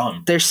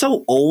dumb. They're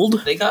so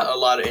old, They got a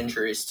lot of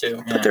injuries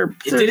too. but they're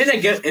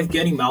Didn't get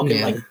Evgeny Malkin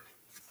Yeah. like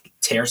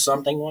tear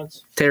something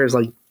once? there's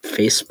like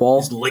face ball.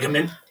 His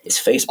ligament. His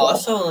face ball.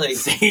 Also, like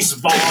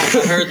Baseball.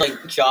 I heard,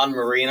 like John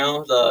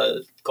Marino,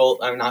 the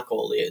not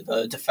goalie,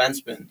 the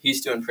defenseman.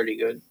 He's doing pretty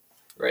good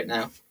right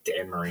now.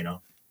 Dan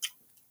Marino.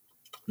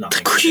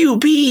 Nothing.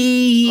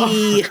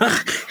 QB.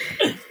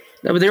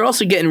 No, but they're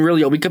also getting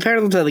really old. We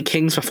compared them to the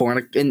Kings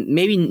before, and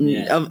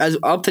maybe as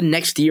up to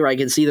next year, I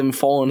can see them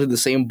fall into the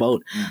same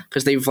boat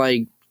because they've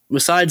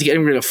besides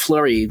getting rid of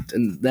Fleury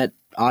and that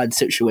odd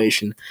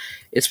situation,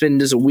 it's been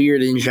just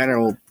weird in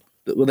general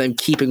with them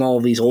keeping all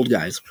of these old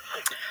guys.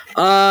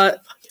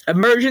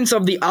 Emergence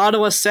of the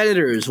Ottawa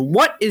Senators.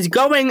 What is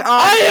going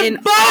on in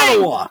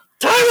Ottawa?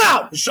 Time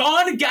out!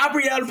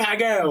 Jean-Gabriel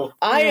Pageau.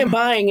 I am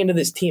buying into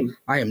this team.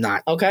 I am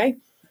not. Okay?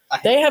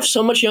 They have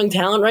so much young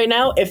talent right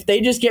now. If they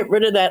just get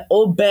rid of that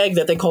old bag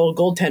that they call a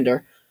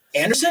goaltender.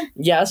 Anderson?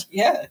 Yes.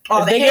 Yeah.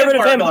 If they get rid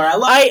of him,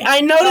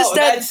 I noticed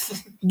that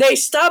that's... they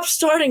stopped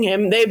starting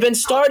him. They've been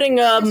starting.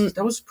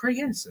 That was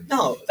pretty innocent.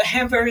 No, the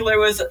Hamburglar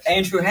was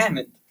Andrew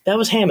Hammond. That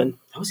was Hammond.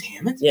 That was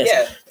Hammond? Yes.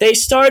 Yeah. They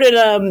started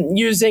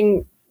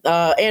using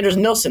Anders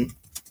Nilsson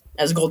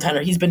as a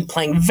goaltender. He's been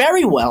playing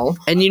very well.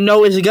 And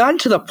it's gotten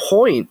to the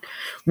point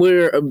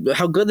where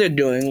how good they're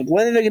doing,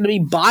 whether they're going to be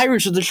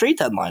buyers of the trade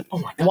deadline. Oh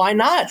my God. Why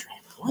not?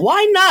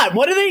 Why not?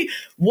 What are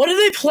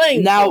they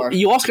playing Now, for?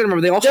 you also got to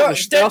remember, they also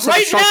have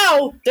right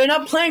now, they're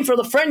not playing for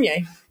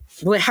Lafreniere.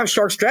 Well, they have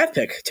Sharks draft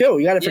pick, too.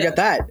 You got to forget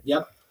that.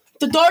 Yep.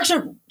 The Darks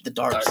are... The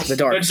Darks. The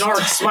Darks.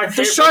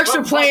 The Sharks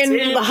are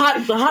playing the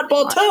hot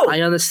ball, too.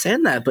 I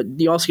understand that, but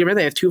you also remember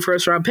they have 2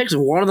 first-round picks. If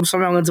one of them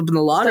somehow ends up in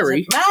the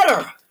lottery... Doesn't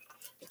matter.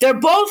 They're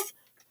both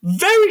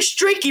very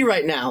streaky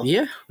right now.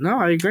 Yeah, no,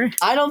 I agree.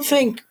 I don't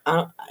think...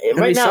 right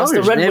now, it's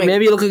the Red Wings.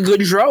 Maybe look at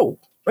Goodrow.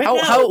 Right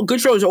how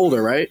Goodrow's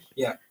older, right?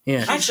 Yeah.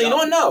 Yeah. Actually, you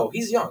don't know.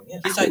 He's young. Yeah.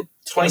 He's like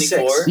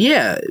 26. 24.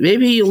 Yeah,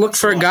 maybe you look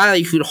for a guy that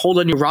you could hold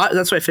on your roster.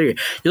 That's what I figured.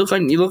 You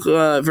look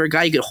for a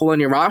guy you could hold on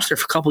your roster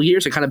for a couple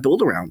years and kind of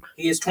build around.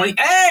 He is 20.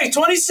 Hey,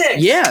 26.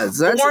 Yeah,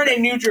 Born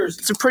in New Jersey.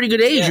 it's a pretty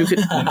good age. Yeah. You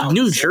could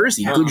New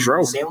Jersey,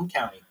 Goodrow. Salem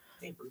County.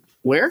 Hey, Ruby.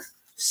 Where?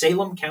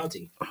 Salem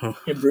County.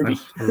 Hey, Ruby.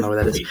 I don't know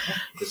where that is.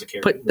 There's a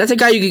character. But that's a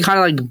guy you can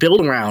kind of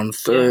build around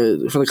for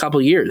the couple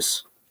of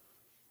years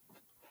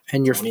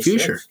and your 26.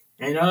 future.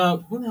 And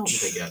who the hell did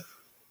they get?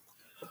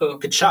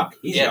 Kachuk.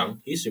 He's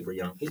young. He's super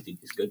young.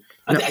 He's good.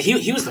 No.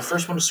 He was the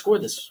first one to score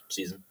this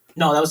season.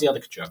 No, that was the other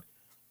Kachuk.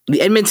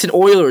 The Edmonton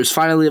Oilers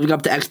finally living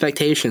up to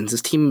expectations.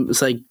 This team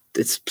is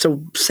it's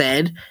so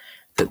sad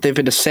that they've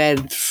been a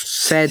sad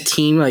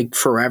team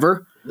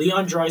forever.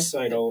 Leon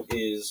Draisaitl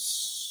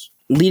is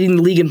Leading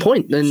the league in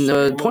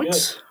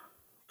points.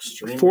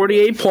 extremely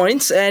 48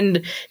 points,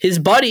 and his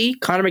buddy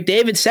Connor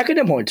McDavid second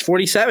in points,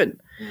 47.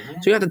 Mm-hmm.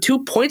 So you got the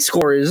 2 point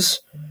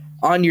scorers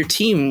on your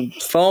team.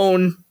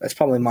 Phone, that's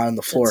probably mine on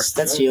the floor.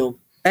 That's you.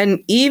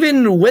 And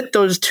even with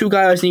those 2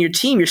 guys in your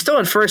team, you're still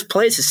in first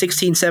place at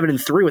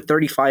 16-7-3 with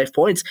 35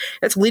 points.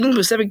 That's leading the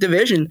Pacific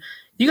Division.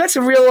 You got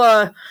some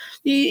real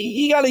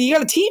you got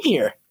a team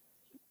here.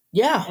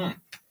 Yeah.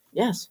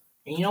 Yes.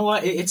 And you know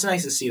what? It's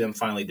nice to see them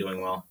finally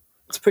doing well.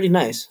 It's pretty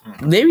nice.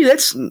 Maybe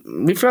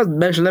we forgot to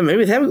mention them.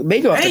 Maybe they may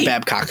go after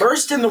Babcock.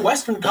 First in the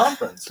Western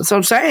Conference. That's what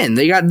I'm saying.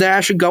 They're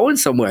actually going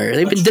somewhere.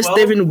 They've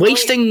been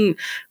wasting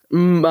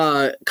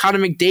Connor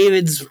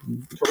McDavid's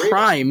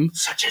prime,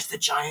 such as the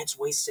Giants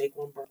waste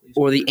Saquon Barkley,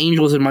 or the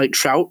Angels and Mike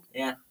Trout.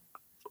 Yeah.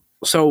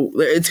 So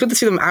it's good to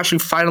see them actually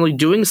finally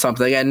doing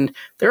something, and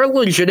they're a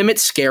legitimate,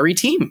 scary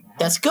team.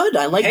 That's good.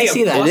 I like to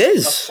see that. It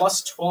is. A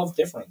plus 12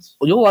 difference.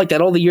 Well, you'll like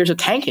that all the years of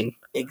tanking.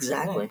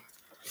 Exactly.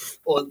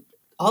 Well,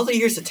 all the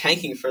years of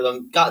tanking for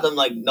them got them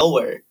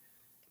nowhere.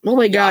 Well,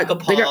 they got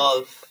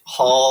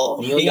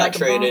Hall. Neil He got Yakupov?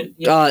 traded.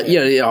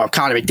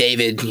 Connor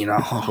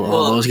McDavid.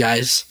 All those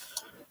guys.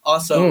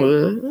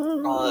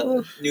 Also,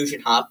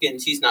 Nugent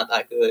Hopkins. He's not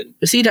that good.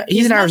 He's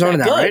in Arizona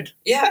now, right?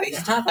 Yeah,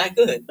 he's not that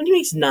good. What do you mean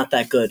he's not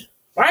that good?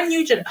 Ryan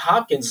Nugent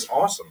Hopkins is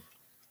awesome.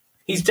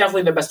 He's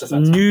definitely the best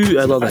defenseman.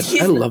 I love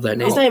that. I love that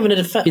name. He's not even a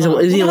defense.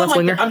 Is he a left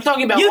winger? I'm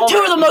talking about You all two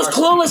are the most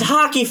Marcus. clueless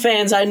hockey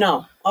fans I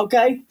know.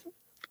 Okay.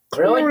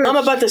 Really? I'm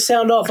about to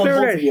sound off on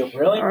both of you.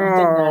 Really? I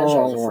think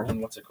Nashville's a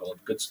freaking, what's it called?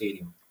 Good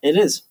stadium. It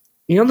is.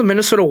 You know the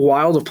Minnesota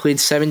Wild have played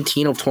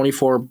 17 of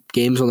 24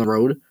 games on the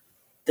road?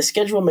 The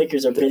schedule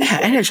makers are pretty.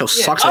 Yeah, NHL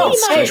sucks Oh, at hey,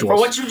 schedules. for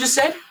what you just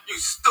said? You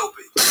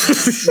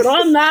stupid. But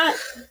I'm not.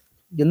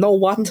 You know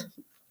what?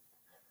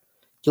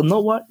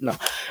 No.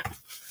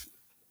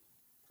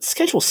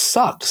 Schedule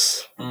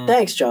sucks.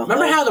 Thanks, Joe.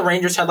 Remember how the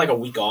Rangers had a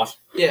week off?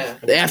 Yeah.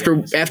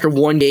 After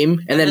one game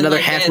and then another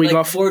half week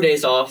off. 4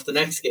 days off the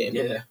next game.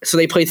 Yeah. So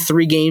they played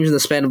 3 games in the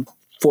span of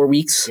 4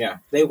 weeks. Yeah.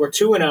 They were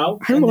 2-0.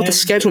 I don't know what the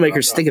schedule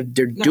makers think of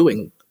they're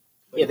doing.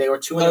 Yeah, they were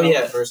 2-0 Oh, yeah.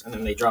 at first, and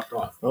then they dropped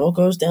off. All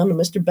goes down to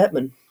Mr.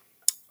 Bettman.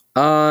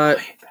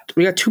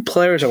 We got 2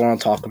 players I want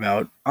to talk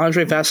about.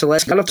 Andre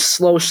Vasilevskiy got a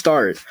slow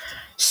start,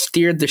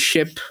 steered the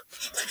ship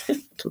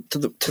to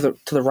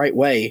the right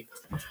way.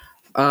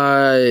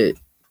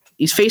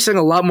 He's facing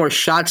a lot more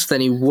shots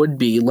than he would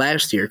be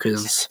last year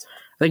because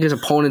I think his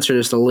opponents are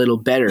just a little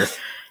better.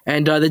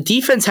 And the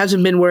defense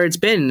hasn't been where it's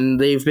been.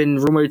 They've been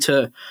rumored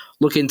to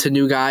look into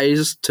new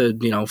guys to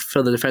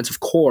fill the defensive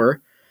core.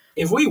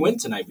 If we win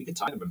tonight, we could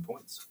tie them in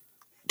points.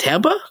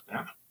 Tampa?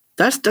 Yeah.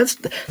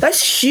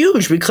 That's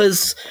huge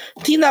because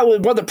the team that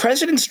won the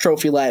President's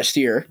Trophy last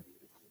year,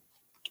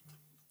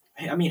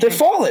 I mean, they're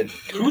falling.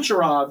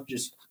 Kucherov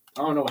just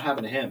I don't know what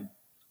happened to him.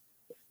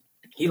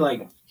 He He was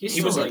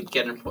was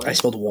getting points. I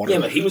spilled water. yeah,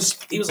 but he was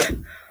like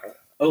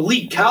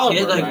elite caliber. He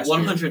had like last year.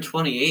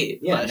 128.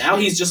 Yeah, last now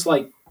year. he's just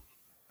like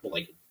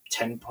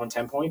 10 point,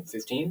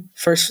 15.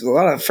 A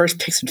lot of first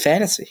picks in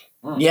fantasy.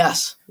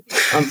 Yes.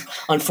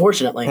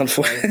 Unfortunately.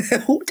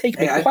 Who would take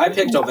Hey, I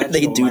picked why would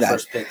they Ovechkin do with my that?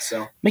 first pick,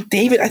 so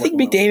McDavid. I think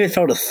McDavid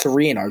fell to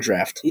 3 in our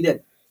draft. he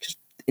did.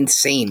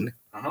 Insane.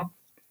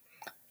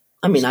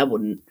 I mean, I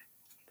wouldn't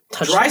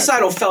touch that.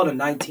 Draisaitl fell to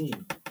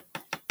 19.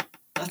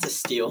 That's a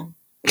steal.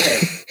 Yeah.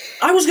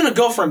 I was gonna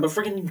go for him, but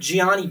freaking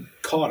Gianni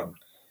caught him.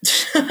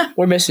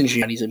 We're missing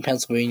Gianni's in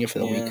Pennsylvania for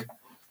the week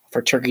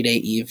for Turkey Day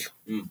Eve.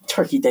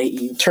 Turkey Day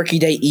Eve. Turkey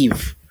Day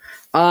Eve.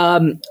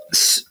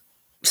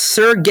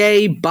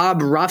 Sergei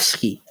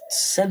Bobrovsky.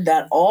 Said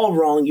that all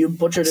wrong. You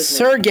butchered his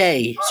name.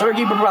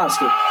 Sergei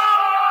Bobrovsky.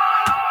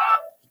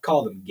 He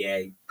called him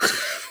gay.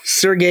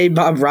 Sergei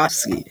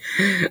Bobrovsky.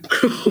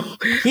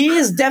 He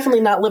is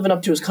definitely not living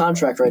up to his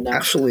contract right now.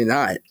 Absolutely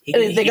not.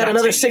 They got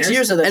another 6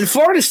 years of this. And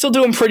Florida's still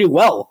doing pretty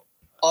well.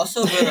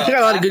 Also, He got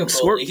a lot of good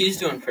score. He's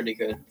doing pretty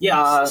good.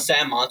 Yeah,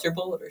 Sam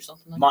Monterbolt or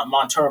something like that.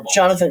 Monturbo.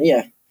 Jonathan,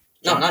 yeah.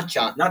 No, not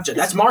John.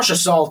 That's Marcia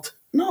Salt.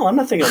 No, I'm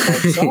not thinking of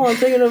Montembeau. I'm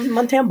thinking of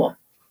Montembeau.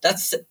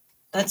 That's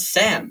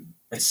Sam.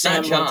 It's Sam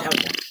Sam John.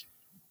 Montembeau.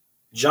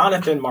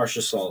 Jonathan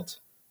Marcia Salt.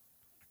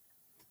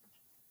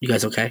 You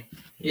guys okay?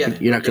 Yeah.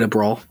 You're not gonna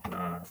brawl.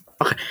 Nah.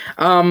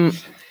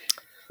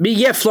 But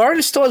yeah,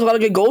 Florida still has a lot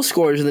of good goal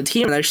scorers in the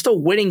team, and they're still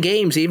winning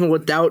games even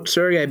without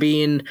Sergei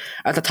being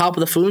at the top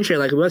of the food chain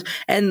like it was.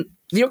 And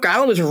New York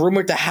Islanders are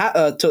rumored to have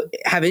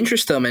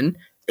interest in him.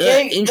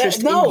 They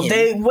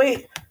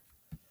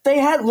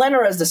had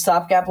Leonard as the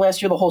stopgap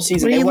last year, the whole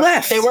season. But he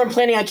left. They weren't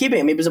planning on keeping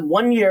him. He was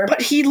 1 year.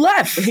 But he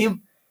left.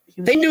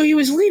 They knew he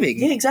was leaving.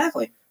 Yeah,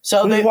 exactly.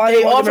 So Which they is why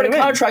they wanted offered to a bring him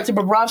in. contract to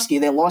Bobrovsky.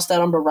 They lost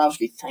that on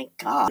Bobrovsky. Thank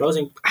God.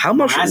 How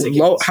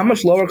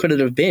much lower could it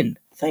have been?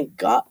 Thank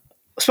God.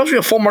 Especially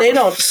a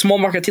small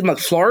market team like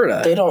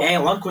Florida. They don't.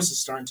 And Lundqvist is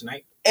starting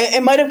tonight.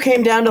 It might have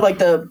came down to like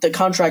the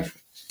contract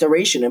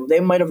duration, and they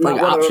might have not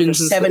Like wanted him for options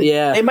and 7. stuff,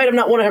 yeah. They might have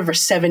not wanted him for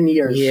 7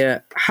 years. Yeah.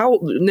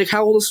 Nick,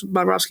 how old is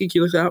Bobrovsky? Can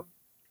you look that up?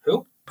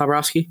 Who?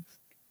 Bobrovsky.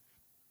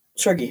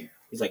 Sergey.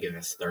 He's like in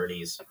his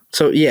 30s.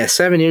 So yeah,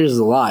 7 years is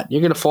a lot.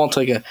 You're gonna fall into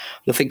like a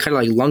thing kind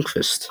of like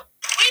Lundqvist.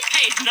 We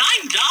paid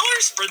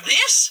 $9 for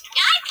this?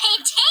 I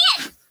paid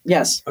 10.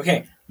 Yes.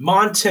 Okay.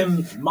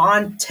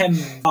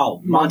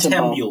 Montembeau.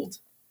 Montembeau.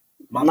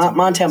 Not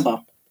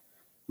Montembeau.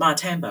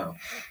 Montembeau.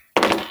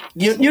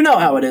 You know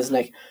how it is,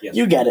 Nick. Yes.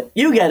 You get it.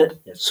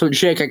 So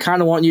Jake, I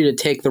kind of want you to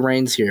take the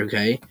reins here,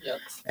 okay? Yep.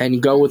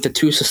 And go with the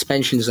 2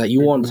 suspensions that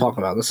you want to talk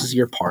about. This is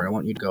your part. I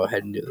want you to go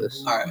ahead and do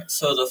this. All right.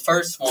 So the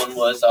first one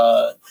was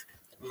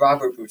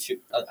Robert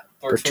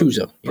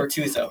Bertuzzo.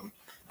 Bertuzzo.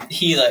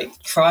 He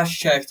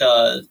cross-checked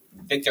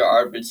Victor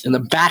Arvidsson In the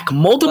back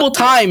multiple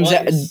times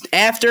twice.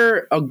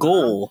 After a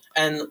goal.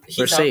 and Or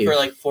he's out save.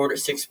 for 4 to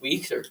 6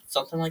 weeks or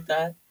something like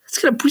that.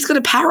 He's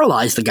gonna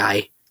paralyze the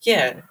guy.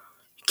 Yeah.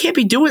 Can't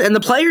be doing it. And the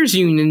players'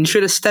 union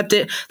should have stepped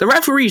in. The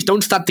referees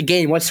don't stop the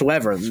game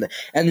whatsoever. And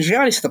to be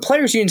honest, the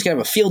players' union's gonna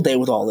have a field day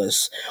with all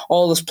this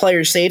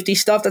player safety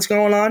stuff that's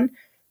going on.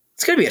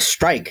 It's gonna be a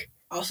strike.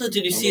 Also,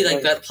 did you see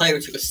that player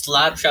took a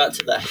slap shot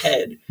to the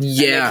head?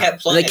 Yeah,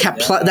 And they kept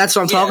playing. That's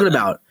what I'm talking Yeah.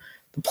 about.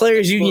 The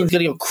players' union's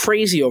gonna go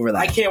crazy over that.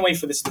 I can't wait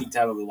for this league to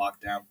have a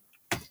lockdown.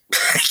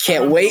 I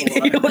can't wait.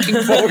 You're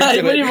looking forward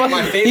to What do you want?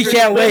 My it. favorite. He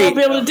can't We wait. won't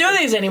be able to do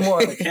these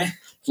anymore. Okay.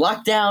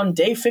 Lockdown,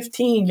 day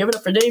 15. Give it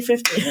up for day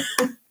 15.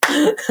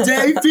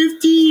 Day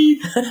 15.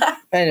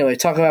 Anyway,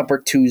 talk about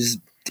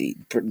Bertuzzi.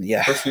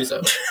 Yeah,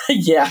 Bertuzzo.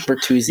 Yeah.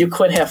 Bertuzzi. You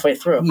quit halfway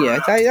through. Yeah,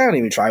 I don't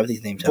even try with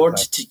these names.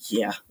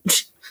 Yeah.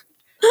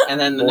 And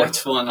then the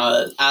next one,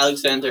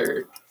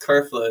 Alexander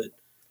Kerfoot.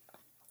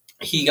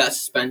 He got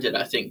suspended,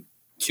 I think,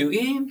 2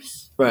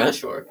 games? Right. Not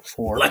sure.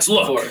 4. Let's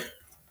look.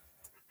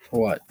 For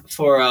what?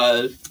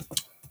 For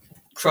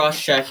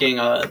cross-checking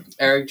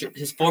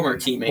his former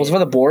teammate. Was it for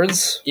the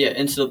boards? Yeah,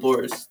 into the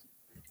boards.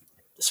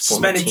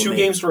 Suspended 2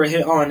 games for a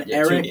hit on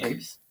Yeah, 2 Eric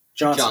games.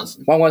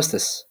 Johnson. When was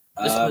this?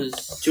 This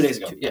was 2 days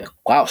ago. Yeah.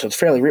 Wow, so it's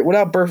fairly. What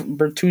about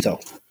Bertuzzo?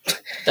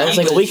 That was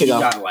He like a week He ago.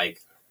 got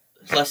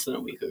less than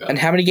a week ago. And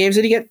how many games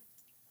did he get?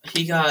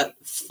 He got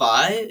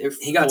 5 or 4?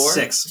 He got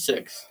 6.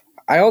 6.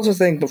 I also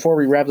think before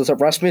we wrap this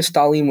up, Rasmus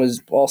Dahlin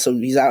was also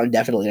he's out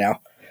indefinitely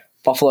now.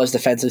 Buffalo's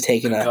defense has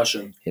taken a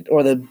Concussion. hit,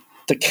 or the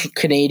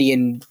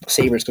Canadian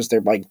Sabres because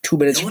they're like 2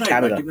 minutes You know from what I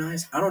Canada.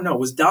 recognize? I don't know.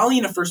 Was Dolly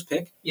in a first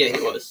pick? Yeah,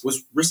 he was.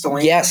 Was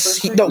Ristolainen Yes,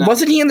 first pick? no, No.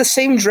 wasn't he in the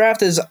same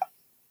draft as?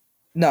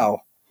 No,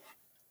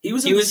 He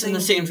was He was in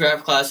the same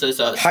draft class as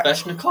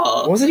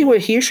Svechnikov. wasn't he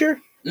with Heischer?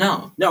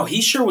 No. No,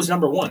 he sure was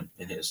number 1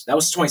 in his. That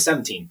was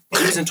 2017.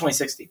 He was in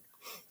 2016.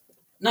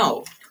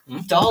 No.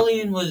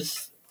 Dahlin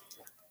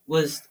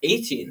was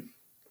 18.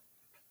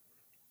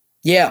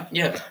 Yeah,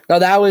 Yeah. no,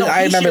 that was No,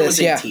 I Heischer remember was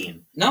this. Yeah,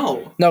 18.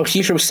 No. no,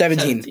 Heischer was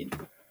 17.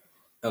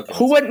 Okay.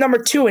 Who went number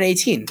 2 in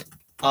 18?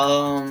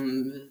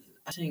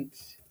 I think.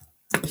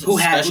 Who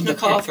had the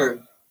Svechnikov pick?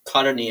 or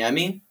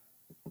Kotkaniemi?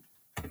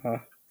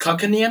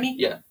 Kakaniemi?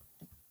 Yeah.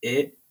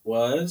 It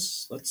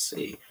was. Let's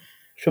see.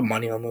 Show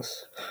money on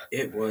this.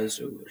 It was.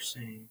 Ooh, they're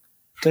saying.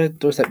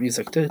 Where's that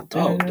music?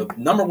 Oh, the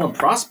number one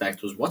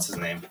prospect was what's his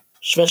name?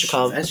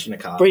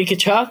 Svechnikov. Brady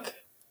Tkachuk.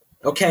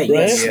 Okay, Right?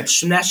 yes. Yeah.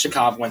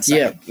 Shneshnikov went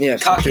second. Yeah.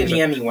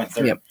 Kotkaniemi went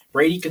third. Yep.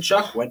 Brady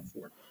Tkachuk went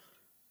fourth.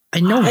 I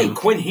know Hey, him.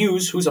 Quinn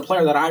Hughes, who's a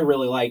player that I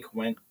really like,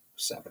 went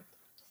seventh.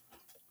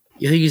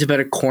 You think he's a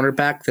better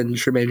cornerback than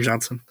Tremaine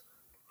Johnson?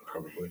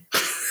 Probably.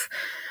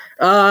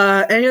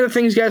 Any other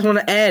things you guys want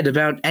to add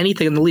about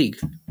anything in the league?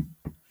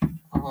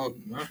 Not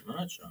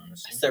much,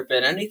 honestly. Has there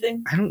been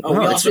anything? I don't Oh, know.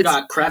 we It's- also it's-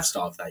 got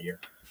Kravtsov that year.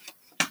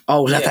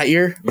 Oh, was that Yeah. that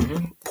year?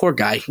 Mm-hmm. Poor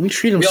guy. We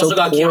treat him We so also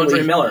got poorly.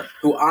 Keandre Miller,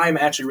 who I'm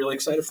actually really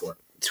excited for.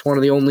 It's one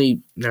of the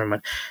only. Never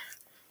mind.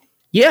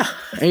 Yeah.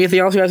 Anything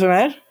else you guys want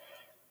to add?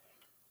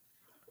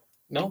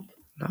 Nope.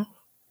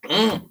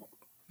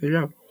 Good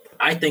job.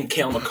 I think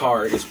Cale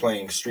Makar is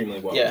playing extremely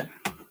well. Yeah.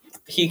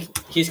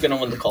 He's gonna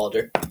win the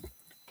Calder.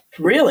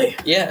 Really?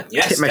 Yeah.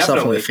 Yes, Hit myself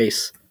definitely. in the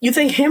face. You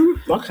think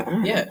him? Okay.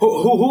 Yeah.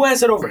 Who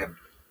has it over him?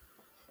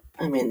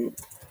 I mean,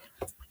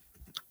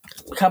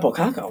 Capo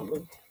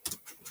Caco.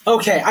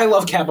 Okay, I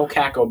love Capo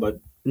Caco, but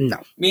No.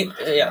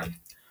 Yeah.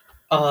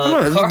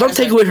 Don't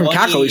take away from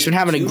Kako. He's been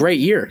having a great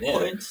year. Yeah.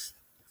 Points.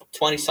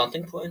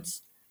 20-something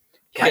points.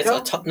 He has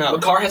Caco? no.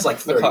 Makar has like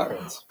 30 Makar.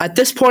 points. At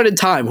this point in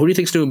time, who do you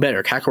think's doing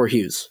better, Kako or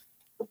Hughes?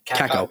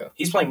 Kako.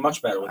 He's playing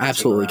much better with the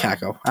Absolutely, team around.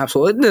 Kako.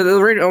 Absolutely.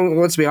 The Rangers,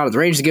 let's be honest, the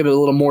Rangers give it a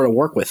little more to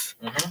work with.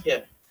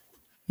 Mhm.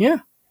 Yeah.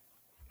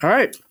 All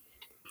right.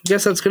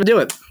 Guess that's gonna do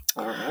it.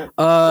 All right.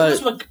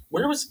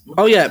 Where was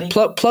Oh yeah, Nick?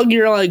 plug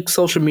your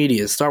social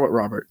medias. Start with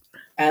Robert.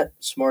 At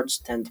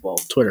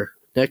Smarts1012. Twitter.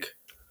 Nick.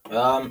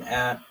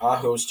 At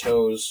Aho's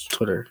Toes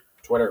Twitter.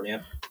 Twitter,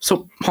 yeah.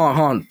 So hold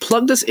on.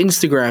 Plug this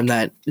Instagram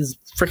that is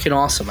freaking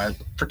awesome. I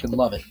freaking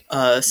love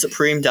it.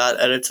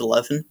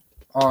 Supreme.edits11.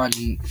 On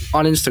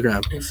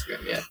Instagram.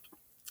 Instagram, yeah.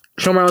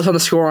 Show Miles on the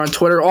score on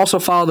Twitter. Also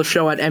follow the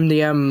show at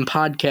MDM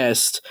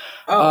Podcast.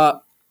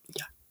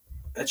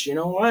 That's, you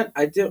know what?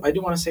 I do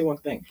want to say one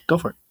thing. Go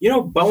for it. You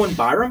know Bowen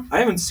Byram? I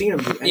haven't seen him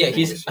do anything. Yeah,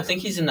 this I year.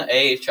 think he's in the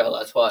AHL,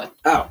 that's why.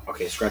 Oh,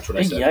 okay, scratch what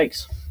I said.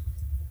 Yikes.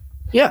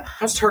 Yeah.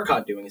 How's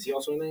Turcotte doing? Is he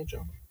also in the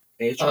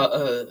AHL?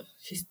 AHL?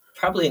 He's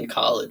probably in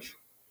college.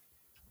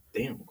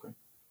 Damn, okay.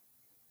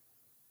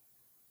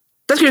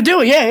 That's gonna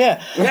do it.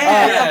 Yeah.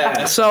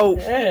 Yeah! So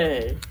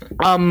Hey.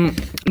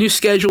 new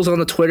schedules on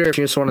the Twitter if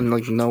you just want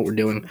to know what we're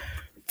doing.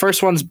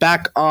 First one's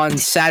back on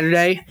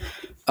Saturday.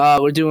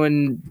 We're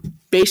doing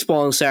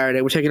baseball on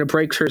Saturday. We're taking a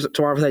break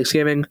tomorrow for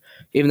Thanksgiving,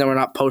 even though we're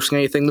not posting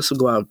anything. This will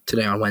go out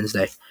today on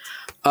Wednesday.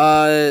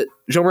 Joe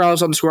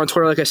Morales on the score on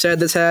Twitter. Like I said,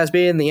 this has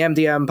been the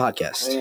MDM Podcast.